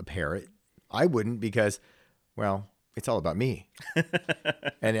have a parrot. I wouldn't, because, well, it's all about me.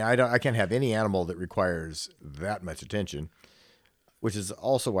 And I can't have any animal that requires that much attention, which is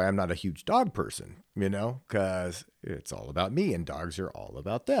also why I'm not a huge dog person, because it's all about me, and dogs are all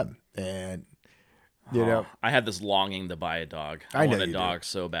about them. And, I have this longing to buy a dog. I know want a you dog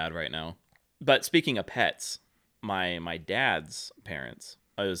so bad right now. But speaking of pets, my dad's parents,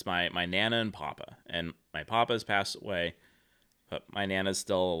 it was my Nana and Papa. And my Papa's passed away, but my Nana's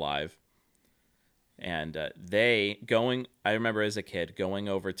still alive. And I remember as a kid going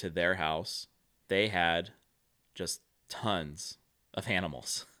over to their house, they had just tons of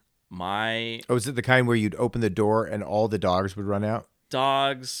animals. is it the kind where you'd open the door and all the dogs would run out?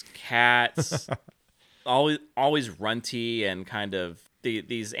 Dogs, cats, always runty, and kind of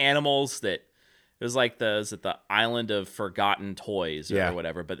these animals that it was like the island of forgotten toys or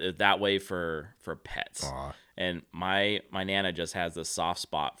whatever, but that way for pets. Aww. And my Nana just has this soft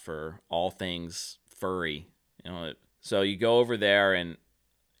spot for all things furry. So you go over there, and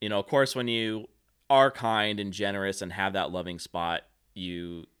of course, when you are kind and generous and have that loving spot,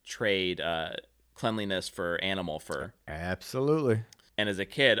 you trade cleanliness for animal fur. Absolutely. And as a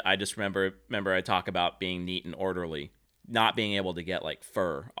kid, I just remember I talk about being neat and orderly, not being able to get like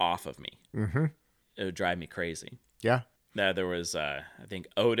fur off of me. Mm-hmm. It would drive me crazy. Yeah. There was, I think,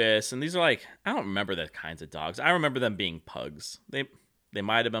 Otis, and these are like, I don't remember the kinds of dogs. I remember them being pugs. They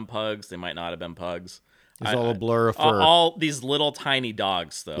might have been pugs. They might not have been pugs. It's all a blur of fur. All these little tiny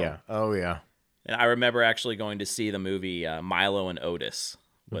dogs, though. Yeah. Oh, yeah. And I remember actually going to see the movie Milo and Otis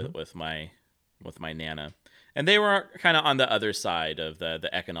with my Nana, and they were kind of on the other side of the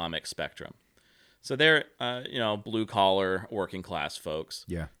economic spectrum. So they're blue collar working class folks.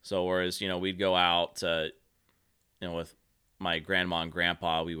 Yeah. So whereas we'd go out with my grandma and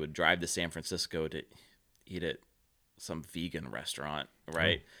grandpa, we would drive to San Francisco to eat at some vegan restaurant,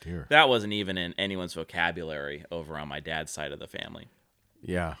 right? Oh, dear. That wasn't even in anyone's vocabulary over on my dad's side of the family.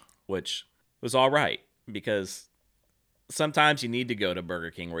 Yeah. Which was all right, because sometimes you need to go to Burger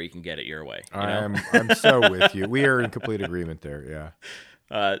King where you can get it your way. I'm so with you. We are in complete agreement there.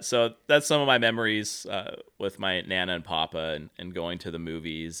 Yeah. So that's some of my memories with my Nana and Papa and going to the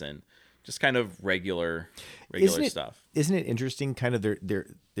movies and just kind of regular stuff. Isn't it interesting? Kind of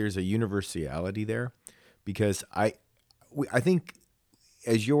there's a universality there, because I think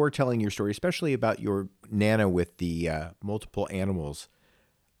as you're telling your story, especially about your Nana with the multiple animals,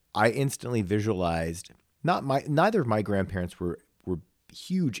 I instantly visualized neither of my grandparents were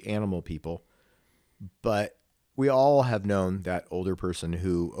huge animal people, but we all have known that older person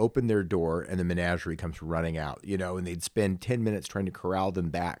who opened their door and the menagerie comes running out, and they'd spend 10 minutes trying to corral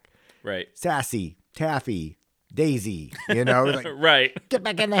them back. Right. Sassy, Taffy, Daisy, like, right. Get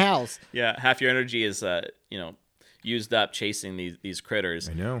back in the house. Yeah. Half your energy is, used up chasing these critters.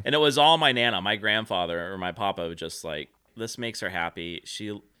 I know. And it was all my Nana, my grandfather or my Papa was just like, this makes her happy.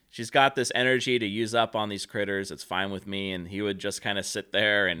 She's got this energy to use up on these critters. It's fine with me. And he would just kind of sit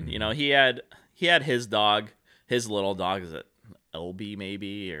there and, he had his dog, his little dog, is it Elby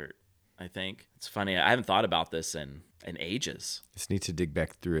maybe, or I think. It's funny. I haven't thought about this in ages. Just need to dig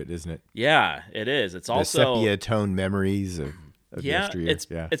back through it, isn't it? Yeah, it is. It's also the sepia tone memories of yesteryear.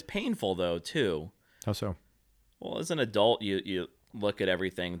 It's painful though too. How so? Well, as an adult, you look at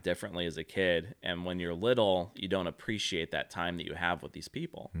everything differently as a kid, and when you're little, you don't appreciate that time that you have with these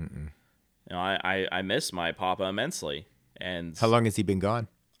people. Mm-mm. I miss my Papa immensely. And how long has he been gone?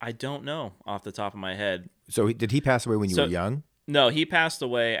 I don't know off the top of my head. So did he pass away when you were young? No, he passed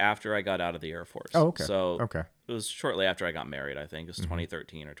away after I got out of the Air Force. Oh, okay. So okay. It was shortly after I got married, I think. It was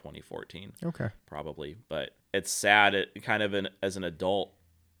 2013 or 2014. Okay. Probably. But it's sad. As an adult,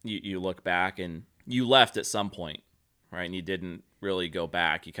 you look back and you left at some point, right? And you didn't really go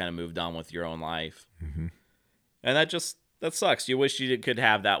back. You kind of moved on with your own life. Mm-hmm. And that sucks. You wish you could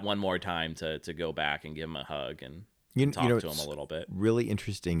have that one more time to go back and give him a hug and talk to him a little bit. Really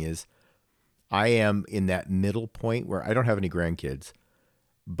interesting is I am in that middle point where I don't have any grandkids,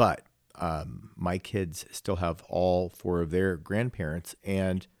 but my kids still have all four of their grandparents,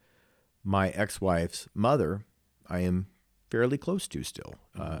 and my ex-wife's mother I am fairly close to still.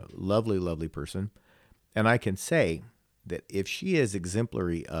 Lovely, lovely person. And I can say that if she is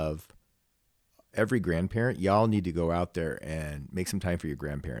exemplary of every grandparent, y'all need to go out there and make some time for your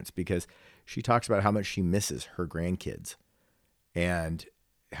grandparents, because she talks about how much she misses her grandkids and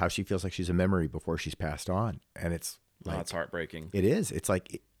how she feels like she's a memory before she's passed on. And it's like, it's heartbreaking. It is. It's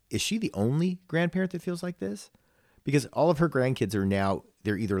like, is she the only grandparent that feels like this? Because all of her grandkids are now,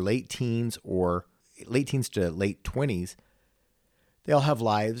 they're either late teens to late 20s. They all have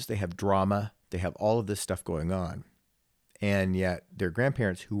lives. They have drama. They have all of this stuff going on. And yet their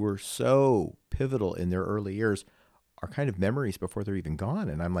grandparents, who were so pivotal in their early years, are kind of memories before they're even gone.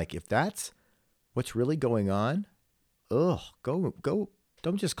 And I'm like, if that's what's really going on, go.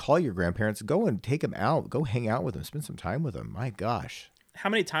 Don't just call your grandparents. Go and take them out. Go hang out with them. Spend some time with them. My gosh. How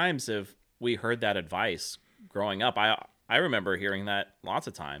many times have we heard that advice growing up? I remember hearing that lots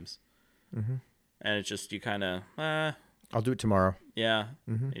of times. Mm-hmm. And it's just, you kind of, I'll do it tomorrow. Yeah.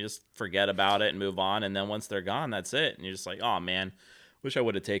 Mm-hmm. You just forget about it and move on. And then once they're gone, that's it. And you're just like, oh, man, wish I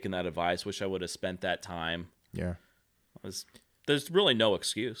would have taken that advice. Wish I would have spent that time. Yeah. There's really no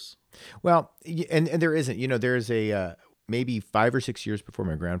excuse. Well, and there isn't. There's a maybe 5 or 6 years before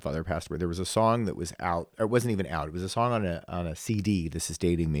my grandfather passed away, there was a song that was out. Or it wasn't even out. It was a song on a CD. This is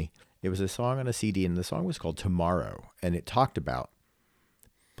dating me. It was a song on a CD, and the song was called Tomorrow. And it talked about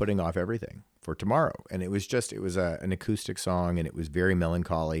putting off everything for tomorrow. And it was an acoustic song, and it was very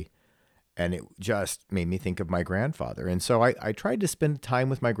melancholy, and it just made me think of my grandfather. And so I tried to spend time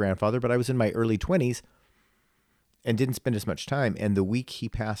with my grandfather, but I was in my early 20s and didn't spend as much time. And the week he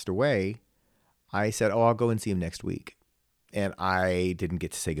passed away, I said, I'll go and see him next week. And I didn't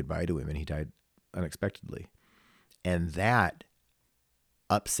get to say goodbye to him, and he died unexpectedly. And that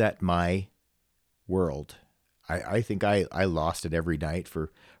upset my world. I think I lost it every night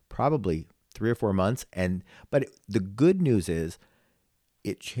for probably 3 or 4 months. But the good news is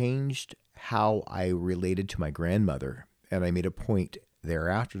it changed how I related to my grandmother. And I made a point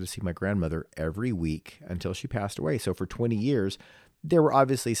thereafter to see my grandmother every week until she passed away. So for 20 years, there were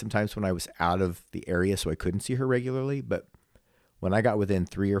obviously some times when I was out of the area, so I couldn't see her regularly. But when I got within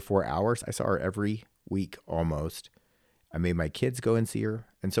 3 or 4 hours, I saw her every week almost. I made my kids go and see her.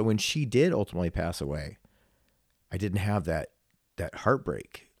 And so when she did ultimately pass away, I didn't have that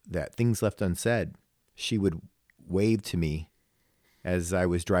heartbreak, that things left unsaid. She would wave to me as I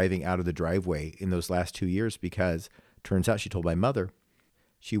was driving out of the driveway in those last 2 years, because turns out she told my mother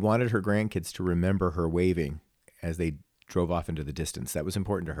she wanted her grandkids to remember her waving as they drove off into the distance. That was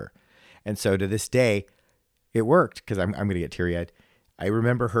important to her. And so to this day, it worked, because I'm going to get teary-eyed. I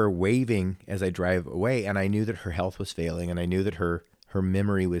remember her waving as I drive away, and I knew that her health was failing, and I knew that her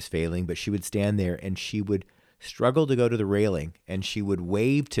memory was failing, but she would stand there and she would struggle to go to the railing, and she would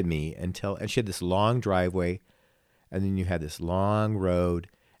wave to me and she had this long driveway, and then you had this long road,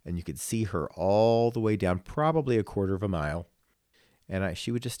 and you could see her all the way down, probably a quarter of a mile. And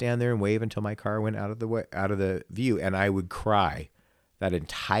she would just stand there and wave until my car went out of the view, and I would cry that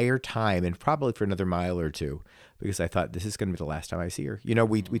entire time, and probably for another mile or two, because I thought, this is going to be the last time I see her. You know,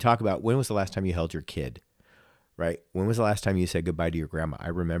 we talk about, when was the last time you held your kid, right? When was the last time you said goodbye to your grandma? I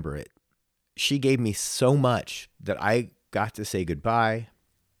remember it. She gave me so much that I got to say goodbye,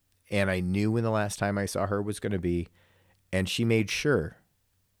 and I knew when the last time I saw her was going to be, and she made sure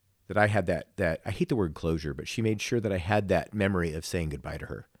that I had that I hate the word closure, but she made sure that I had that memory of saying goodbye to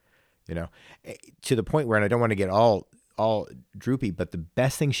her, you know, to the point where, and I don't want to get all droopy, but the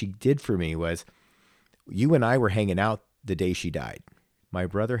best thing she did for me was, you and I were hanging out the day she died. My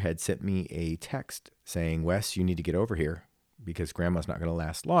brother had sent me a text saying, Wes, you need to get over here, because grandma's not going to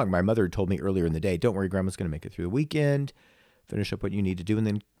last long. My mother had told me earlier in the day, don't worry, grandma's going to make it through the weekend, finish up what you need to do, and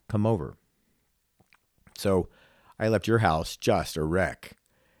then come over. So I left your house just a wreck,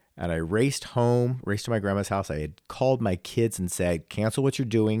 and I raced home, raced to my grandma's house. I had called my kids and said, cancel what you're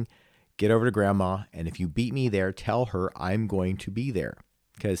doing, get over to grandma, and if you beat me there, tell her I'm going to be there.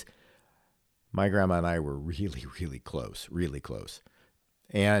 Because my grandma and I were really, really close, really close.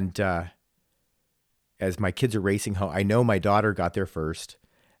 And as my kids are racing home, I know my daughter got there first,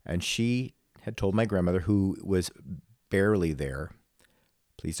 and she had told my grandmother, who was barely there,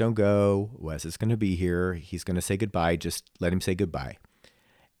 please don't go. Wes is going to be here. He's going to say goodbye. Just let him say goodbye.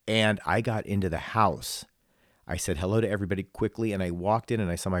 And I got into the house. I said hello to everybody quickly, and I walked in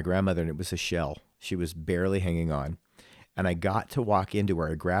and I saw my grandmother, and it was a shell. She was barely hanging on. And I got to walk into her.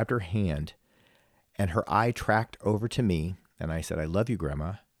 I grabbed her hand, and her eye tracked over to me, and I said, I love you,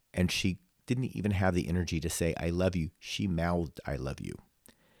 Grandma. And she didn't even have the energy to say, I love you. She mouthed, I love you.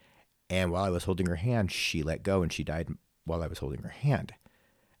 And while I was holding her hand, she let go, and she died while I was holding her hand.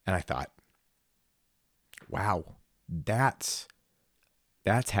 And I thought, wow, that's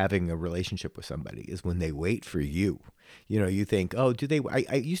having a relationship with somebody, is when they wait for you. You know, you think, oh, do they?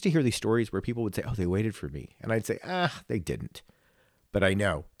 I used to hear these stories where people would say, oh, they waited for me. And I'd say, they didn't. But I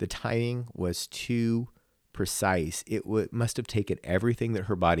know the timing was too precise. It must have taken everything that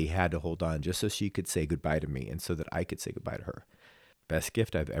her body had to hold on just so she could say goodbye to me, and so that I could say goodbye to her. Best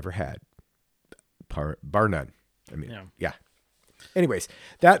gift I've ever had, bar none. I mean, yeah. Anyways,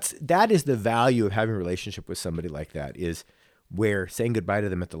 that is the value of having a relationship with somebody like that, is where saying goodbye to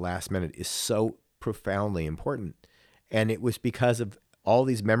them at the last minute is so profoundly important. And it was because of all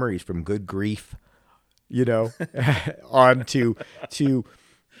these memories from good grief, you know, on to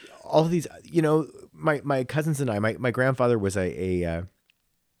all of these, you know, my cousins and I, my grandfather was a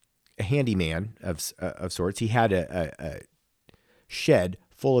handyman of sorts. He had a shed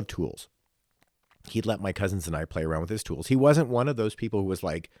full of tools. He'd let my cousins and I play around with his tools. He wasn't one of those people who was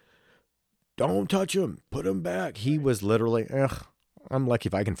like, don't touch them, put them back. He was literally, I'm lucky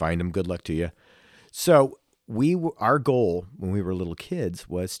if I can find them. Good luck to you. So our goal when we were little kids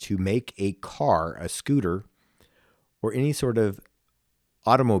was to make a car, a scooter, or any sort of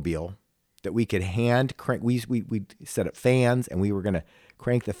automobile that we could hand crank. We set up fans, and we were going to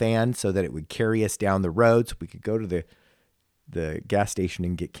crank the fan so that it would carry us down the road, so we could go to the gas station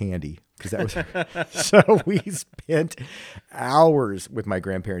and get candy, because that was so we spent hours with my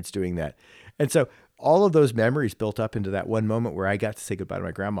grandparents doing that. And so all of those memories built up into that one moment where I got to say goodbye to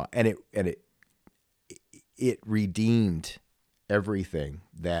my grandma, and it redeemed everything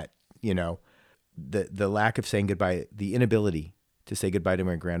that, you know, the lack of saying goodbye, the inability to say goodbye to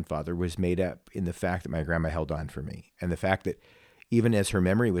my grandfather was made up in the fact that my grandma held on for me, and the fact that even as her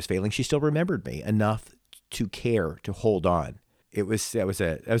memory was failing, she still remembered me enough to care, to hold on. That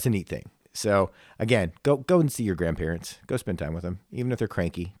was a neat thing. So again, go and see your grandparents. Go spend time with them, even if they're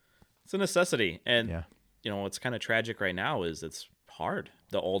cranky. It's a necessity. And, Yeah. What's kind of tragic right now is it's hard.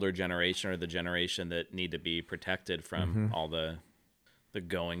 The older generation, or the generation that need to be protected from all the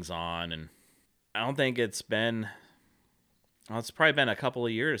goings on. And I don't think it's been, it's probably been a couple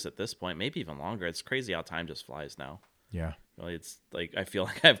of years at this point, maybe even longer. It's crazy how time just flies now. Yeah. Really, it's like I feel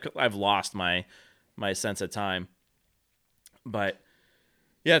like I've lost my sense of time. But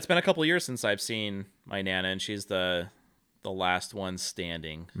yeah, it's been a couple of years since I've seen my Nana, and she's the last one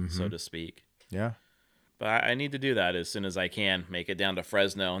standing, so to speak. Yeah. But I need to do that as soon as I can, make it down to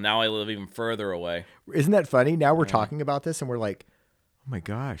Fresno. Now I live even further away. Isn't that funny? Now we're talking about this and we're like, oh my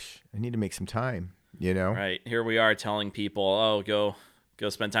gosh, I need to make some time, Right. Here we are telling people, oh, go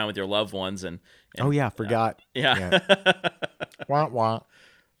spend time with your loved ones. And oh yeah, forgot. Yeah. Wah, wah.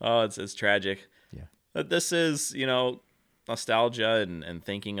 Oh, it's tragic. Yeah. But this is, nostalgia and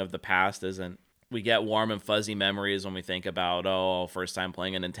thinking of the past isn't. We get warm and fuzzy memories when we think about, first time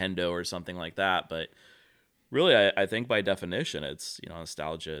playing a Nintendo or something like that. But really, I think by definition, it's,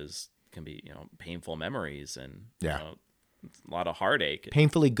 nostalgia can be, painful memories and a lot of heartache.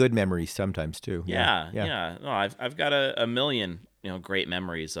 Painfully good memories sometimes too. Yeah. No, I've got a million, great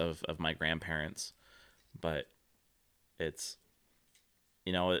memories of my grandparents, but it's,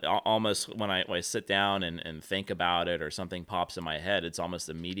 almost when I sit down and think about it, or something pops in my head, it's almost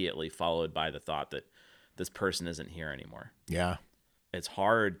immediately followed by the thought that this person isn't here anymore. Yeah. It's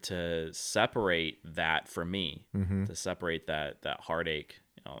hard to separate that for me, to separate that heartache.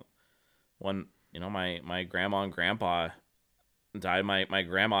 When, my grandma and grandpa died, my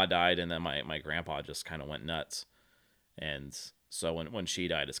grandma died, and then my grandpa just kind of went nuts. And so when she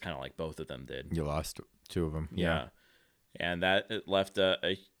died, it's kind of like both of them did. You lost two of them. Yeah. And it left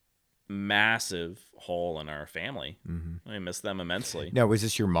a massive hole in our family. I miss them immensely. Now, was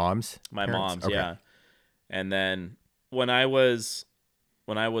this your mom's? My parents? mom's, Okay. yeah. And then when I was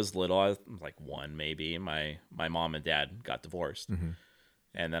little, I was like one maybe, my mom and dad got divorced.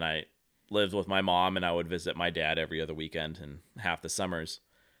 And then I lived with my mom, and I would visit my dad every other weekend and half the summers.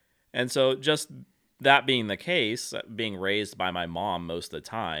 And so just that being the case, being raised by my mom most of the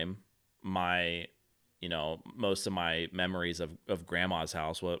time, most of my memories of grandma's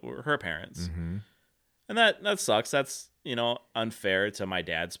house were her parents. And that sucks. That's, unfair to my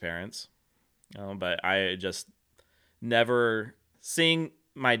dad's parents. But I just never seeing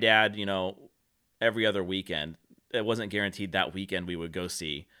my dad, every other weekend. It wasn't guaranteed that weekend we would go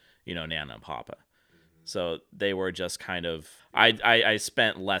see, Nana and Papa. So they were just kind of, I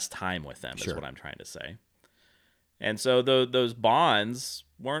spent less time with them, is what I'm trying to say. And so those bonds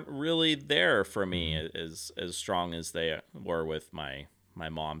weren't really there for me as strong as they were with my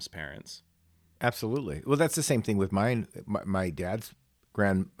mom's parents. Absolutely. Well, that's the same thing with mine. My dad's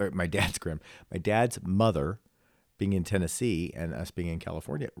mother being in Tennessee and us being in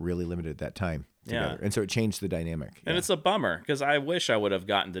California really limited that time together. Yeah. And so it changed the dynamic. And it's a bummer because I wish I would have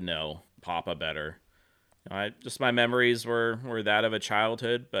gotten to know Papa better. My memories were that of a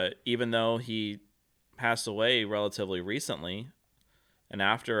childhood, but even though he passed away relatively recently, and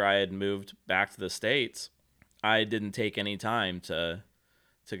after I had moved back to the States, I didn't take any time to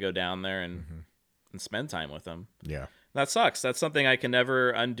go down there and spend time with him. Yeah. That sucks. That's something I can never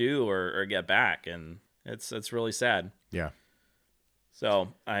undo or get back, and it's really sad. Yeah.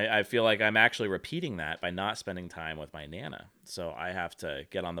 So I feel like I'm actually repeating that by not spending time with my Nana. So I have to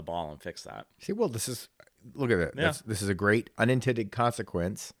get on the ball and fix that. See, well, look at it. Yeah. This is a great unintended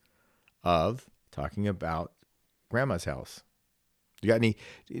consequence of talking about Grandma's house. Do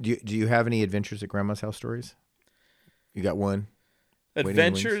you have any adventures at Grandma's house stories? You got one?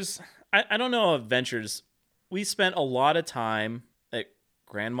 Adventures? I don't know adventures. We spent a lot of time at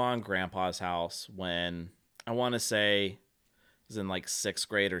Grandma and Grandpa's house when I want to say it was in like 6th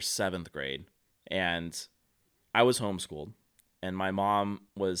grade or 7th grade. And I was homeschooled. And my mom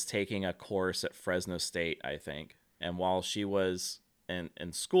was taking a course at Fresno State, I think. And while she was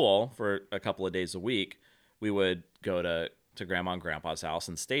in school for a couple of days a week, we would go to Grandma and Grandpa's house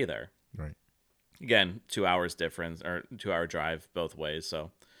and stay there. Right. Again, 2 hours difference, or 2-hour drive both ways.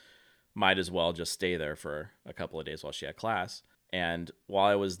 So might as well just stay there for a couple of days while she had class. And while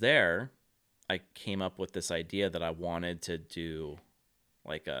I was there, I came up with this idea that I wanted to do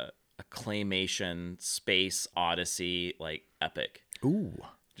like a claymation space odyssey, like epic. Ooh,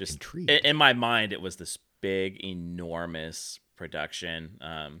 just intrigued. In my mind, it was this big, enormous production.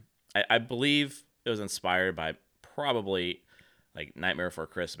 I believe it was inspired by probably like Nightmare Before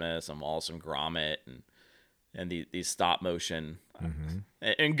Christmas and Wallace and Gromit, and and these stop motion.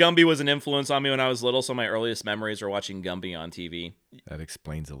 And Gumby was an influence on me when I was little, so my earliest memories are watching Gumby on TV. That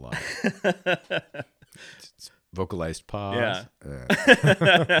explains a lot. Vocalized pause.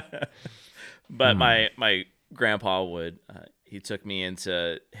 Yeah. But my grandpa would he took me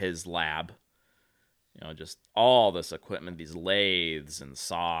into his lab, just all this equipment, these lathes and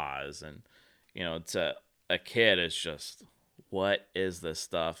saws, and to a kid it's just, what is this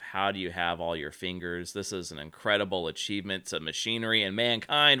stuff? How do you have all your fingers? This is an incredible achievement to machinery and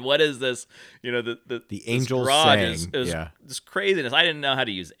mankind. What is this? The angels sang. sang. It was this craziness. I didn't know how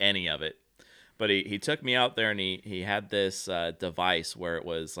to use any of it. But he took me out there, and he had this device where it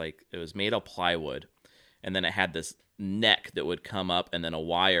was made of plywood, and then it had this neck that would come up, and then a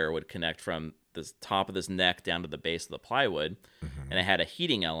wire would connect from the top of this neck down to the base of the plywood, and it had a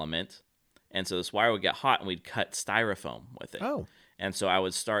heating element, and so this wire would get hot, and we'd cut styrofoam with it. Oh. And so I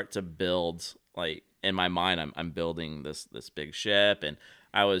would start to build, in my mind, I'm building this big ship, and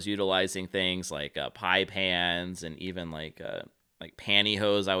I was utilizing things like pie pans and even like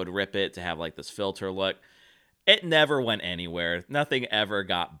pantyhose. I would rip it to have this filter look. It never went anywhere. Nothing ever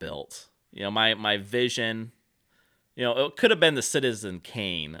got built. My vision, it could have been the Citizen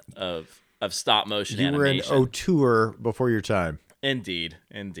Kane of stop motion animation. You were an auteur before your time. Indeed.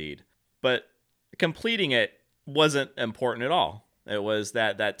 But completing it wasn't important at all. It was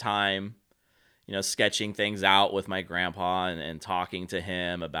that time, sketching things out with my grandpa and talking to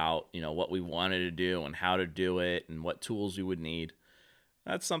him about, what we wanted to do and how to do it and what tools we would need.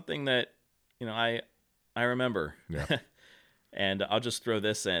 That's something that, I remember. Yeah. And I'll just throw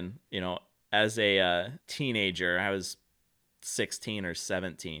this in, as a teenager, I was 16 or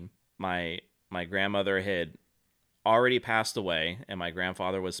 17. My grandmother had already passed away, and my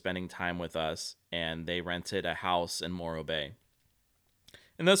grandfather was spending time with us, and they rented a house in Morro Bay.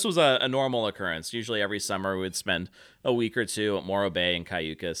 And this was a normal occurrence. Usually every summer we would spend a week or two at Morro Bay and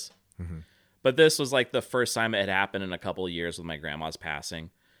Cayucas. Mm-hmm. But this was the first time it had happened in a couple of years with my grandma's passing.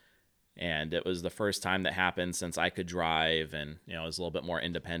 And it was the first time that happened since I could drive and, I was a little bit more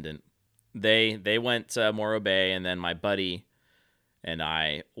independent. They went to Morro Bay, and then my buddy and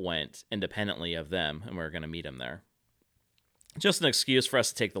I went independently of them, and we were going to meet him there. Just an excuse for us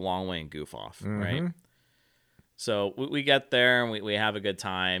to take the long way and goof off, right? So we get there, and we have a good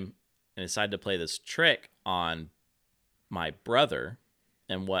time, and decide to play this trick on my brother.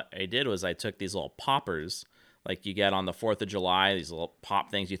 And what I did was I took these little poppers, like you get on the 4th of July, these little pop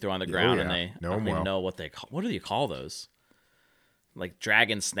things you throw on the ground, and I don't even know what they call. What do you call those? Like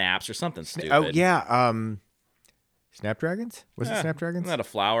dragon snaps or something stupid. Oh, yeah. Snapdragons? Was it Snapdragons? Isn't that a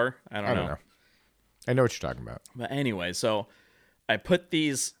flower? I don't know. I know what you're talking about. But anyway, so I put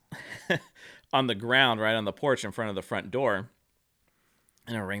these on the ground right on the porch in front of the front door,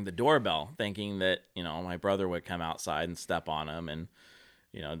 and I rang the doorbell thinking that, my brother would come outside and step on them and,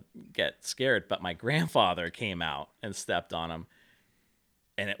 get scared. But my grandfather came out and stepped on them,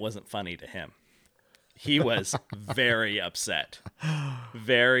 and it wasn't funny to him. He was very upset,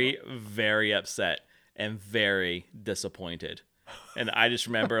 very, very upset, and very disappointed. And I just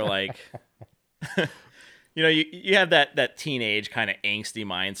remember you have that teenage kind of angsty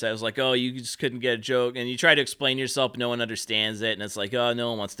mindset. It was like, oh, you just couldn't get a joke. And you try to explain yourself, but no one understands it. And it's like, oh, no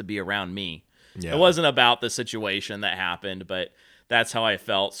one wants to be around me. Yeah. It wasn't about the situation that happened, but that's how I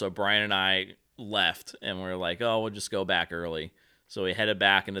felt. So Brian and I left, and we're like, oh, we'll just go back early. So we headed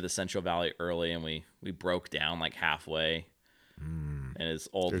back into the Central Valley early, and we broke down halfway. And his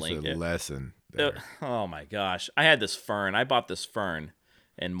old There's Lincoln. a lesson there. Oh my gosh. I had this fern. I bought this fern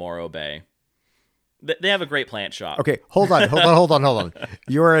in Morro Bay. They have a great plant shop. Okay, hold on.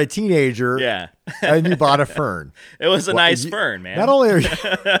 You were a teenager. Yeah. And you bought a fern. It was a nice fern, man. Not only are you...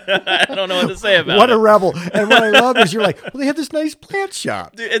 I don't know what to say about it. What a rebel. And what I love is you're like, well, they have this nice plant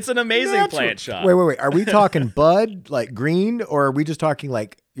shop. Dude, it's an amazing plant shop. Wait. Are we talking bud, like green, or are we just talking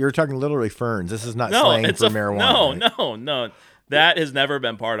you're talking literally ferns? This is not slang for marijuana. No. That has never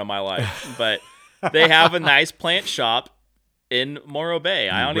been part of my life. But they have a nice plant shop in Morro Bay.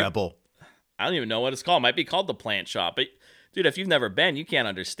 I don't even know what it's called. It might be called the plant shop. But, dude, if you've never been, you can't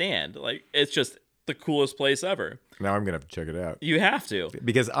understand. It's just the coolest place ever. Now I'm going to have to check it out. You have to.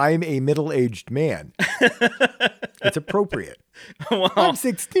 Because I'm a middle-aged man. It's appropriate. Well, I'm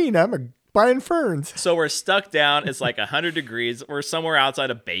 16. I'm buying ferns. So we're stuck down. It's 100 degrees. We're somewhere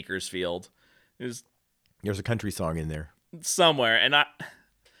outside of Bakersfield. There's a country song in there. Somewhere. And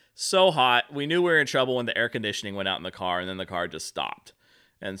so hot. We knew we were in trouble when the air conditioning went out in the car, and then the car just stopped.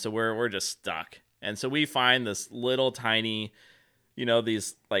 And so we're just stuck. And so we find this little tiny,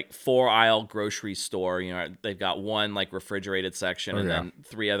 these like 4-aisle grocery store, they've got one like refrigerated section and then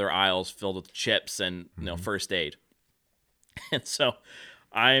 3 other aisles filled with chips and, first aid. And so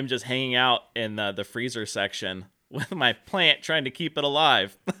I am just hanging out in the freezer section with my plant trying to keep it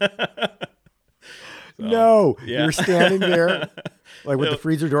alive. No, you're standing there like with the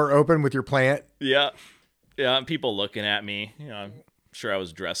freezer door open with your plant. Yeah. Yeah. And people looking at me, I'm sure I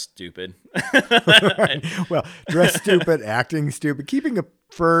was dressed stupid. Well, dressed stupid, acting stupid, keeping a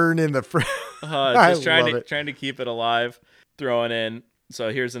fern in the just trying to keep it alive, throwing in.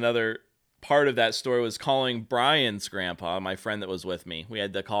 So here's another part of that story was calling Brian's grandpa, my friend that was with me. We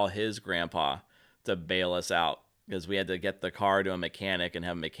had to call his grandpa to bail us out because we had to get the car to a mechanic and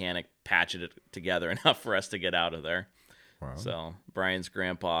have a mechanic patch it together enough for us to get out of there. Wow. So Brian's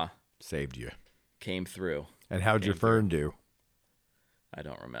grandpa saved you. Came through. And how'd your fern do? I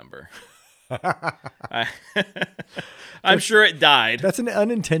don't remember. I'm sure it died. That's an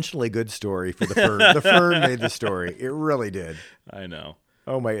unintentionally good story for the fern. The fern made the story. It really did. I know.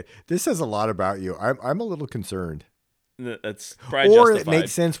 Oh my! This says a lot about you. I'm a little concerned. That's probably or justified. It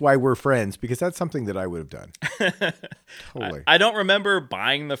makes sense why we're friends because that's something that I would have done. Totally. I don't remember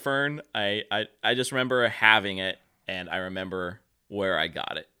buying the fern. I just remember having it, and I remember where I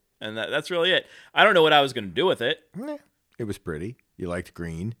got it, and that's really it. I don't know what I was going to do with it. It was pretty. You liked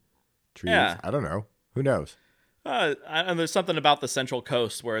green trees. Yeah. I don't know. Who knows? And there's something about the Central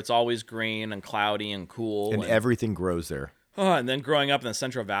Coast where it's always green and cloudy and cool, and everything grows there. Oh, and then growing up in the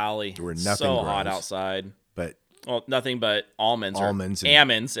Central Valley, where nothing so grows, hot outside. But nothing but almonds or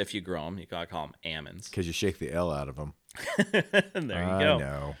almonds if you grow them. You gotta call them almonds because you shake the L out of them. There you go.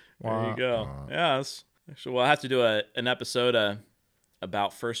 Know. There you go. Yes. So we'll have to do an episode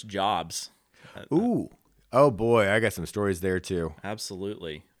about first jobs. Ooh. Oh boy, I got some stories there too.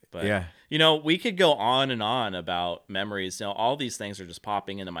 Absolutely. But yeah. We could go on and on about memories. All these things are just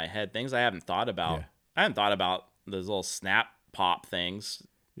popping into my head. Things I haven't thought about. Yeah. I haven't thought about those little snap pop things.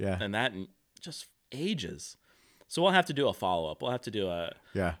 Yeah. And that in just ages. So we'll have to do a follow-up. We'll have to do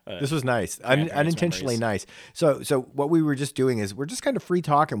this was nice. Unintentionally nice. So what we were just doing is we're just kind of free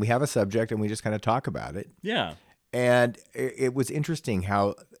talking. We have a subject and we just kind of talk about it. Yeah. And it was interesting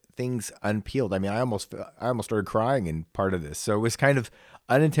how things unpeeled. I mean, I almost started crying in part of this. So it was kind of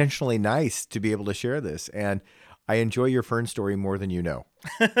unintentionally nice to be able to share this. And I enjoy your fern story more than you know.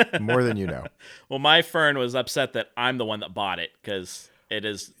 More than you know. Well, my fern was upset that I'm the one that bought it because it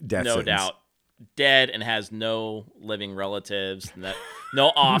is no doubt dead and has no living relatives,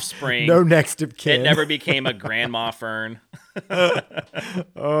 no offspring, no next of kin. It never became a grandma fern.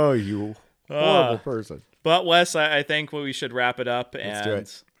 Oh, you horrible person. But Wes, I think we should wrap it up. Let's do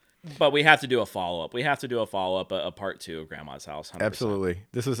it. But we have to do a follow-up. A part 2 of Grandma's House. 100%. Absolutely.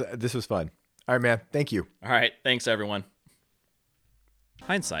 This was fun. All right, man. Thank you. All right. Thanks, everyone.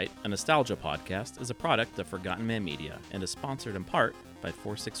 Hindsight, a nostalgia podcast, is a product of Forgotten Man Media and is sponsored in part by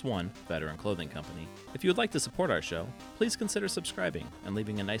 461 Veteran Clothing Company. If you would like to support our show, please consider subscribing and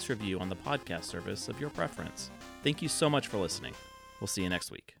leaving a nice review on the podcast service of your preference. Thank you so much for listening. We'll see you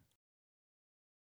next week.